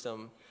beginning of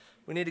wisdom.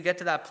 We need to get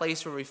to that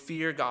place where we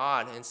fear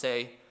God and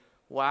say,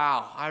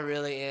 wow, I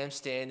really am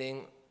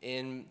standing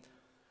in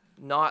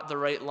not the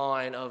right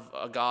line of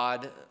a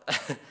God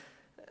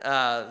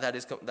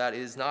that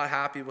is not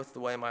happy with the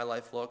way my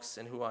life looks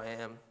and who I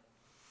am.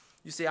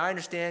 You see, I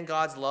understand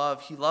God's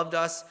love. He loved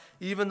us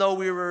even though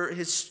we were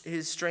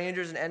his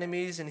strangers and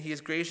enemies, and he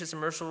is gracious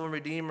and merciful and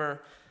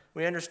redeemer.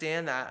 We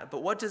understand that.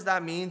 But what does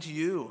that mean to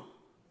you?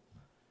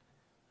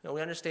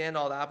 We understand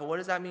all that, but what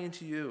does that mean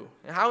to you?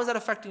 And how is that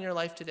affecting your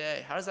life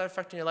today? How is that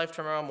affecting your life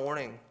tomorrow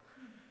morning?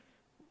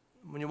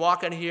 When you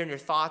walk in here and your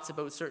thoughts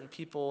about certain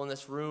people in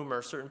this room,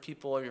 or certain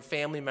people or your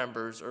family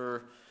members,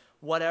 or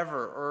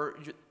whatever,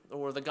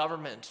 or the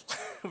government.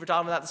 We were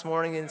talking about that this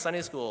morning in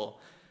Sunday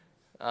school.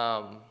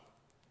 How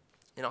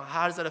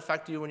does that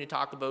affect you when you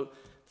talk about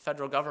the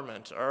federal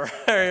government or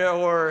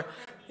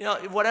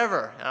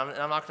whatever? And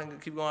I'm not going to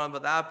keep going on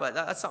about that, but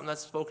that's something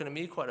that's spoken to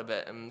me quite a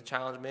bit and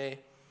challenged me.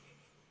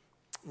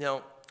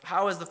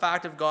 How has the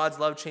fact of God's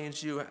love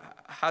changed you?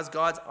 Has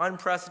God's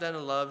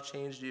unprecedented love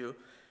changed you?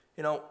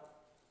 I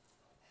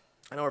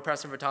know we're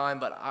pressing for time,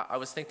 but I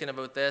was thinking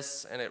about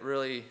this, and it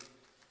really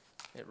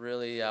It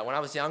really, when I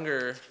was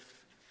younger,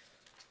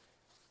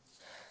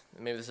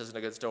 maybe this isn't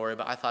a good story,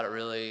 but I thought it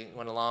really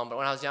went along. But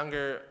when I was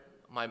younger,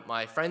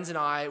 my friends and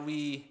I,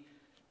 we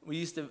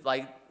used to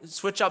like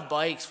switch up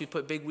bikes. We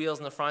put big wheels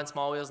in the front,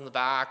 small wheels in the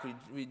back.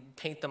 We'd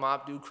paint them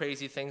up, do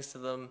crazy things to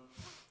them.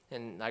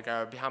 And like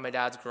behind my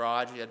dad's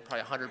garage, we had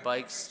probably 100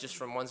 bikes just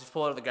from ones we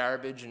pull out of the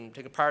garbage and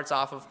taking parts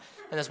off of.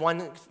 And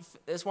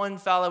this one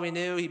fella we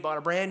knew, he bought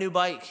a brand new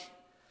bike,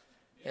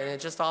 and it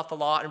just off the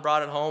lot and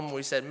brought it home.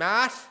 We said,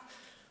 Matt,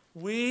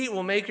 we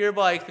will make your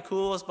bike the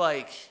coolest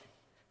bike.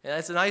 And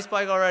it's a nice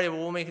bike already, but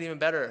we'll make it even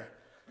better.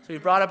 So we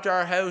brought it up to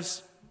our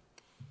house,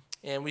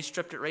 and we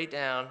stripped it right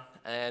down,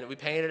 and we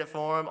painted it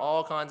for him,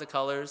 all kinds of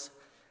colors.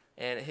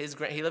 And he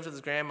lived with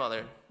his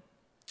grandmother,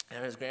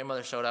 and his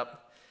grandmother showed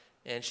up,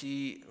 and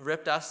she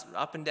ripped us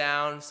up and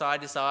down,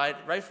 side to side,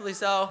 rightfully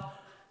so.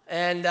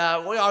 And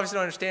we obviously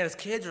don't understand as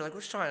kids. We're like, we're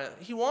just trying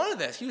to. He wanted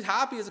this. He was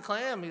happy as a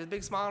clam. He had a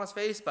big smile on his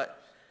face,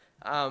 but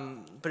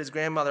his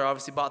grandmother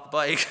obviously bought the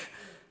bike.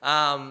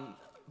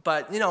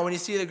 But, you know, when you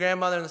see the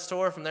grandmother in the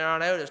store from there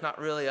on out, it's not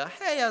really a,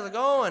 hey, how's it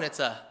going? It's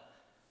a,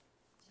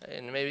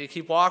 and maybe you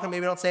keep walking,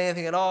 maybe you don't say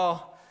anything at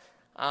all.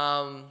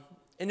 And,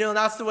 you know,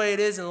 that's the way it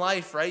is in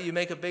life, right? You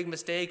make a big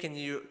mistake and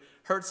you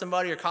hurt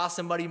somebody or cost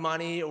somebody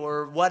money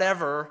or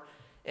whatever,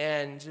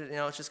 and, you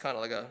know, it's just kind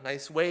of like a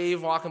nice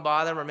wave walking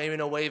by them or maybe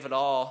no wave at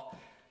all.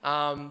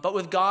 But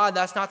with God,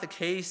 that's not the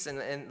case,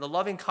 and the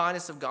loving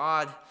kindness of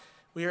God,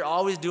 we are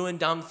always doing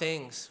dumb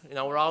things. You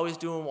know, we're always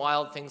doing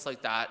wild things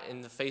like that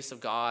in the face of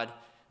God.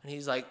 And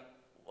he's like,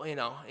 well, you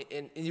know,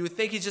 and you would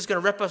think he's just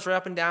going to rip us right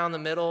up and down the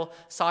middle,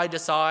 side to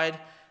side,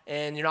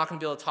 and you're not going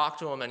to be able to talk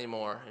to him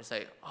anymore. And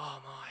say,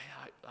 oh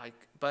my,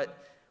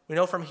 but we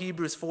know from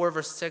Hebrews 4,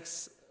 verse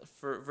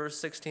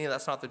 16,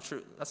 that's not the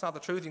truth. That's not the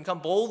truth. You can come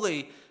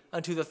boldly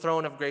unto the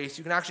throne of grace.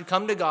 You can actually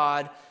come to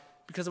God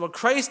because of what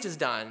Christ has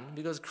done,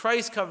 because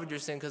Christ covered your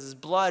sin, because his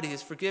blood, he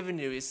has forgiven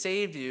you, he has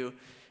saved you.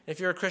 And if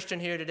you're a Christian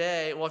here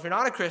today, well, if you're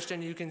not a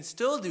Christian, you can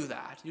still do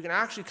that. You can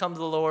actually come to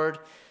the Lord,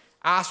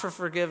 ask for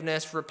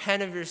forgiveness,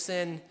 repent of your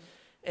sin,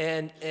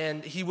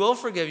 and he will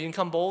forgive you. You can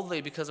come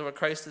boldly because of what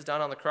Christ has done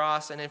on the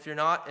cross. And if you're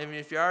not, I mean,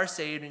 if you are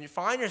saved and you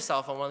find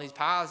yourself on one of these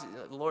paths,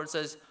 the Lord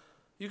says,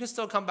 you can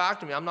still come back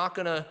to me. I'm not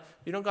going to,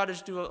 you don't got to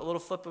just do a little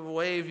flip of a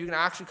wave. You can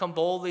actually come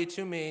boldly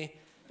to me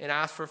and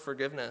ask for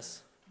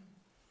forgiveness.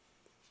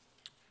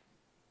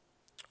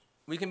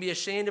 We can be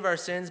ashamed of our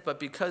sins, but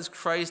because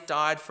Christ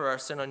died for our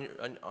sin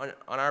on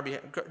our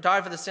behalf,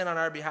 died for the sin on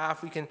our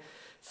behalf, we can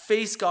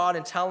face God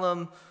and tell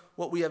him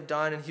what we have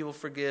done, and he will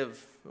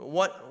forgive.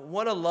 What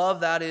a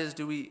love that is.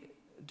 Do we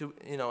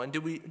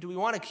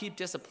want to keep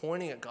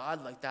disappointing a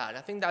God like that?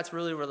 I think that's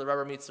really where the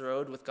rubber meets the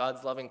road with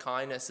God's loving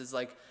kindness. Is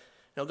like,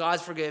 you know,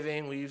 God's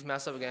forgiving, we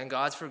mess up again.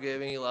 God's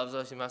forgiving, he loves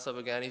us, he mess up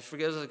again. He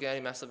forgives us again,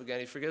 he mess up again.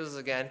 He forgives us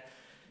again.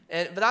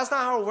 But that's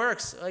not how it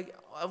works. Like,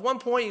 at one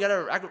point, you got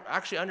to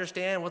actually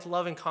understand what the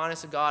loving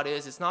kindness of God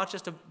is. It's not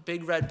just a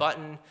big red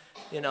button,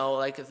 you know,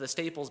 like the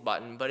Staples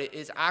button, but it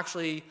is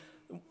actually,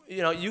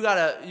 you know, you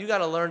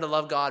gotta learn to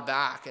love God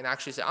back and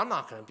actually say, I'm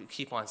not going to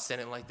keep on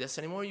sinning like this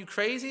anymore. Are you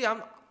crazy?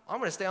 I'm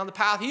going to stay on the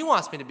path he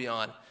wants me to be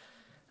on.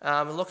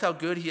 And look how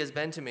good he has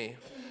been to me.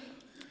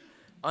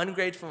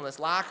 Ungratefulness,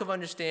 lack of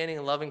understanding,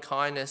 and loving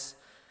kindness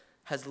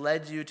has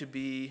led you to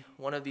be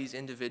one of these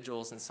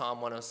individuals in Psalm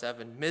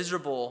 107.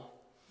 Miserable.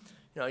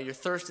 You know, your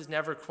thirst is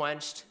never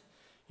quenched.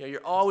 You know,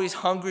 you're always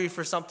hungry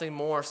for something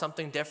more,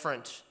 something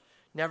different,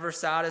 never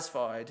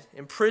satisfied.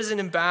 Imprisoned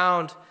and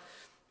bound,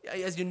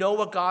 as you know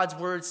what God's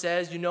word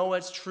says, you know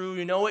what's true,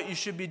 you know what you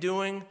should be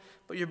doing,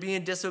 but you're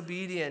being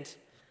disobedient.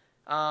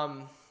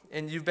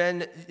 And you've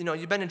been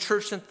in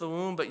church since the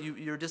womb, but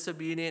you're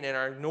disobedient and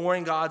are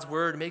ignoring God's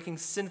word, making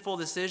sinful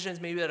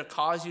decisions maybe that have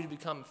caused you to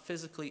become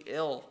physically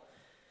ill.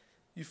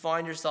 You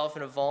find yourself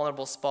in a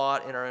vulnerable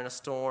spot and are in a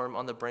storm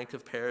on the brink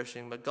of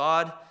perishing. But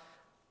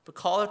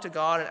call out to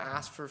God and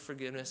ask for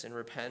forgiveness and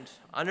repent.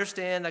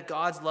 Understand that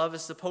God's love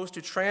is supposed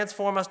to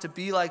transform us to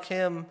be like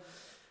him.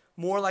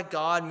 More like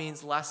God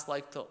means less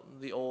like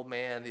the old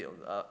man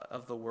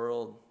of the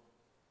world.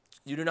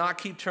 You do not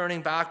keep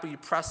turning back, but you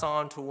press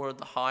on toward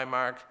the high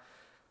mark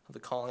of the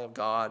calling of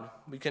God.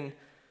 We can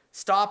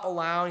stop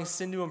allowing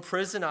sin to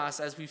imprison us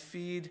as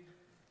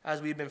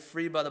we've been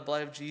freed by the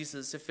blood of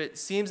Jesus. If it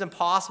seems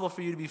impossible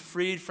for you to be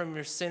freed from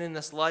your sin in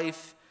this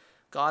life,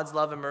 God's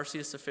love and mercy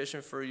is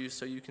sufficient for you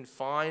so you can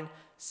find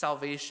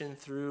salvation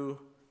through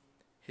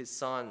his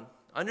Son.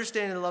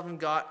 Understanding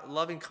the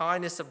loving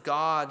kindness of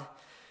God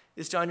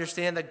is to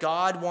understand that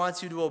God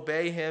wants you to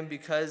obey him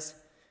because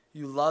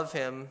you love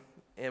him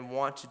and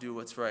want to do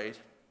what's right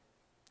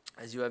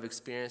as you have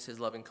experienced his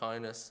loving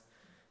kindness.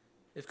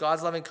 If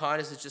God's loving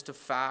kindness is just a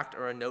fact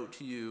or a note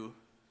to you,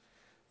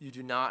 you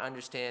do not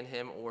understand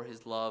him or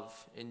his love,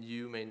 and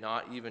you may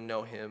not even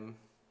know him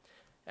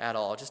at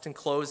all. Just in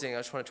closing, I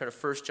just want to turn to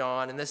 1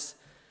 John, and this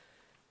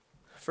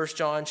 1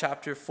 John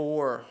chapter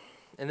 4,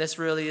 and this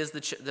really is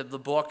the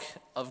book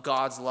of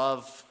God's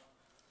love,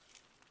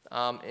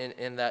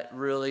 and that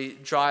really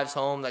drives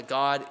home that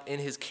God in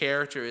his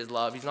character is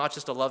love. He's not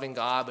just a loving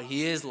God, but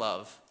he is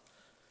love.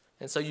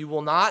 And so you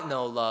will not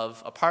know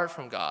love apart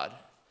from God.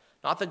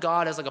 Not that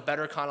God has like a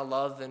better kind of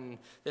love than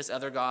this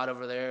other God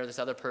over there, this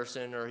other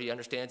person, or he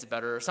understands it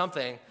better or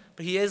something.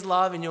 But he is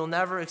love, and you'll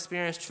never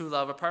experience true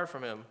love apart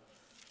from him.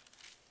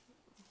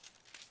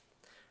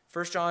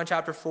 1 John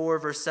chapter 4,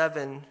 verse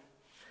 7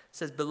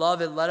 says,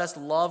 "Beloved, let us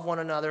love one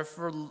another,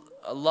 for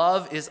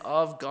love is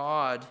of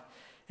God.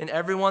 And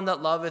everyone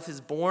that loveth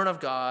is born of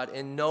God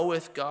and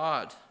knoweth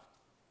God.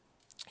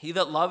 He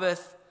that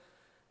loveth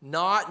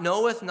not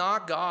knoweth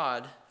not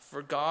God,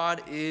 for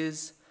God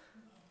is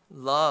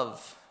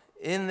love.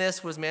 In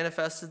this was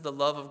manifested the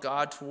love of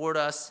God toward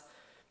us,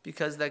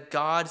 because that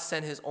God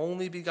sent his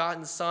only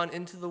begotten Son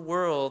into the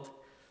world,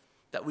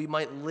 that we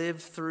might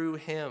live through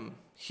him.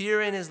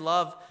 Herein is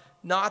love,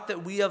 not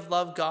that we have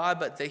loved God,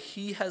 but that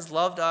he has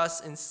loved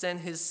us and sent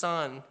his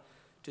Son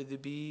to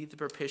be the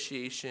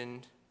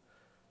propitiation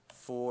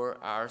for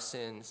our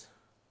sins."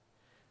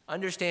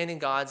 Understanding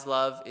God's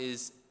love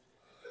is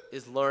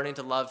learning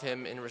to love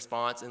him in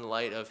response in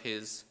light of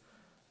his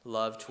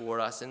love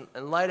toward us. In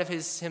light of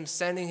him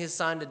sending his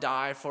Son to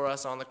die for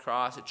us on the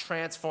cross, it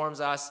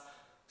transforms us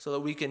so that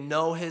we can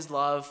know his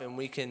love and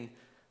we can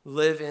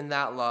live in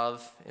that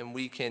love and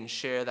we can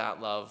share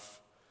that love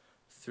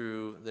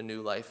through the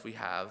new life we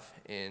have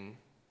in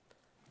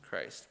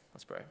Christ.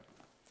 Let's pray.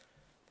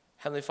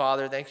 Heavenly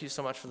Father, thank you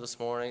so much for this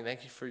morning.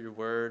 Thank you for your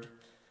word.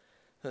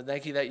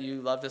 Thank you that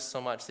you loved us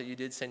so much that you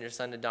did send your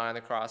Son to die on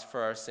the cross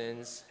for our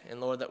sins. And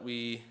Lord, that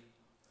we,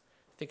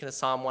 thinking of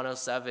Psalm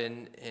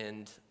 107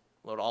 and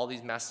Lord, all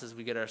these messes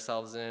we get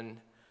ourselves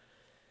in.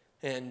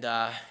 And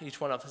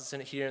each one of us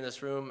here in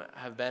this room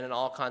have been in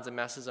all kinds of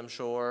messes, I'm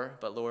sure.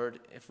 But Lord,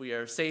 if we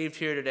are saved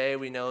here today,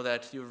 we know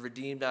that you have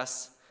redeemed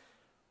us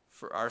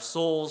for our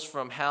souls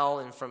from hell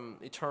and from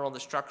eternal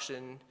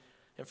destruction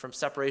and from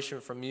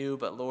separation from you.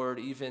 But Lord,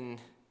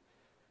 even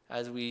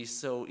as we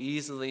so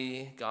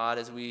easily, God,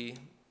 as we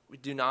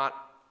do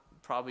not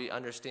probably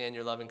understand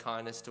your loving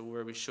kindness to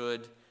where we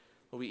should,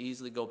 but we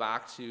easily go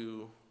back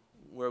to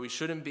where we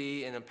shouldn't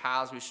be and in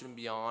paths we shouldn't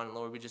be on.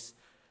 Lord, we just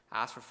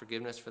ask for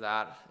forgiveness for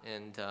that.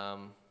 And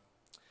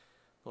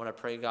Lord, I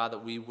pray, God,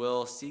 that we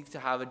will seek to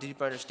have a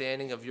deeper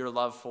understanding of your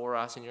love for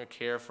us and your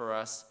care for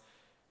us,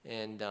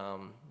 and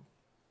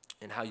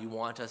how you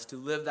want us to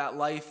live that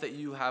life that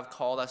you have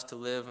called us to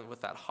live, and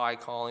with that high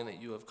calling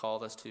that you have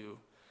called us to.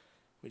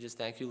 We just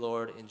thank you,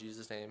 Lord, in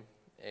Jesus' name.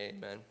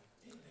 Amen. Amen.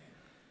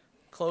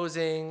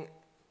 Closing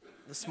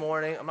this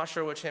morning, I'm not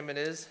sure which hymn it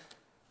is,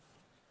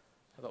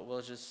 but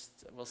we'll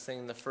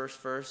sing the first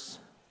verse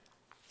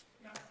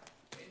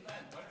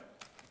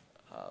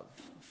of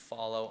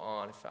Follow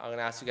On. I'm going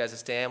to ask you guys to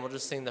stand. We'll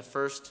just sing the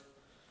first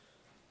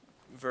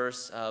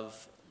verse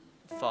of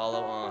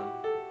Follow On.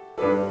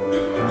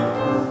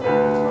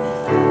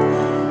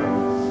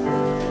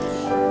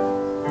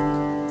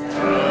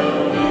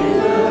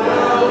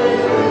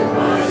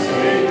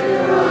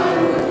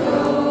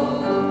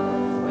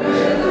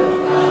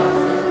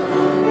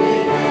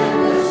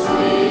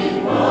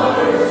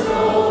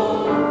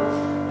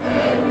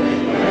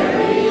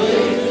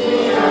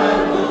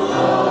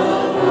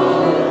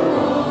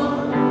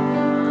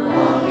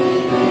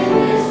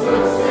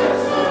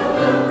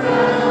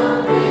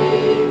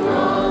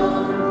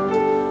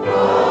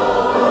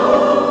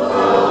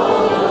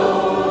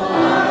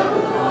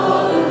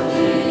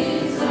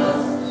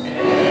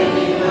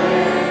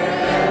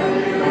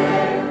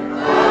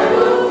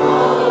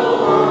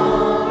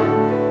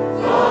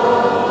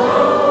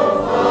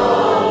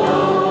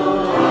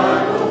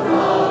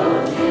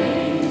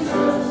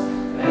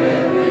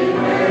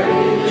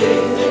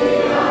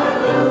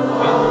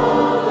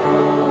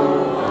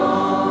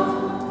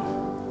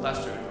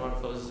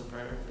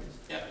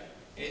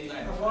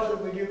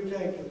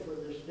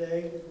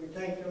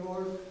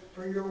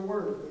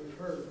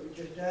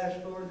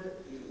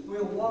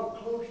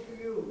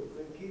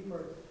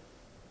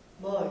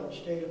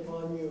 Stayed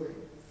upon you.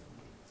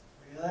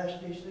 We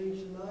ask these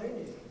things in thy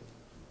name.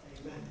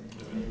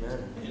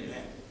 Amen.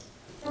 Amen.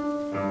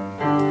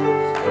 Amen.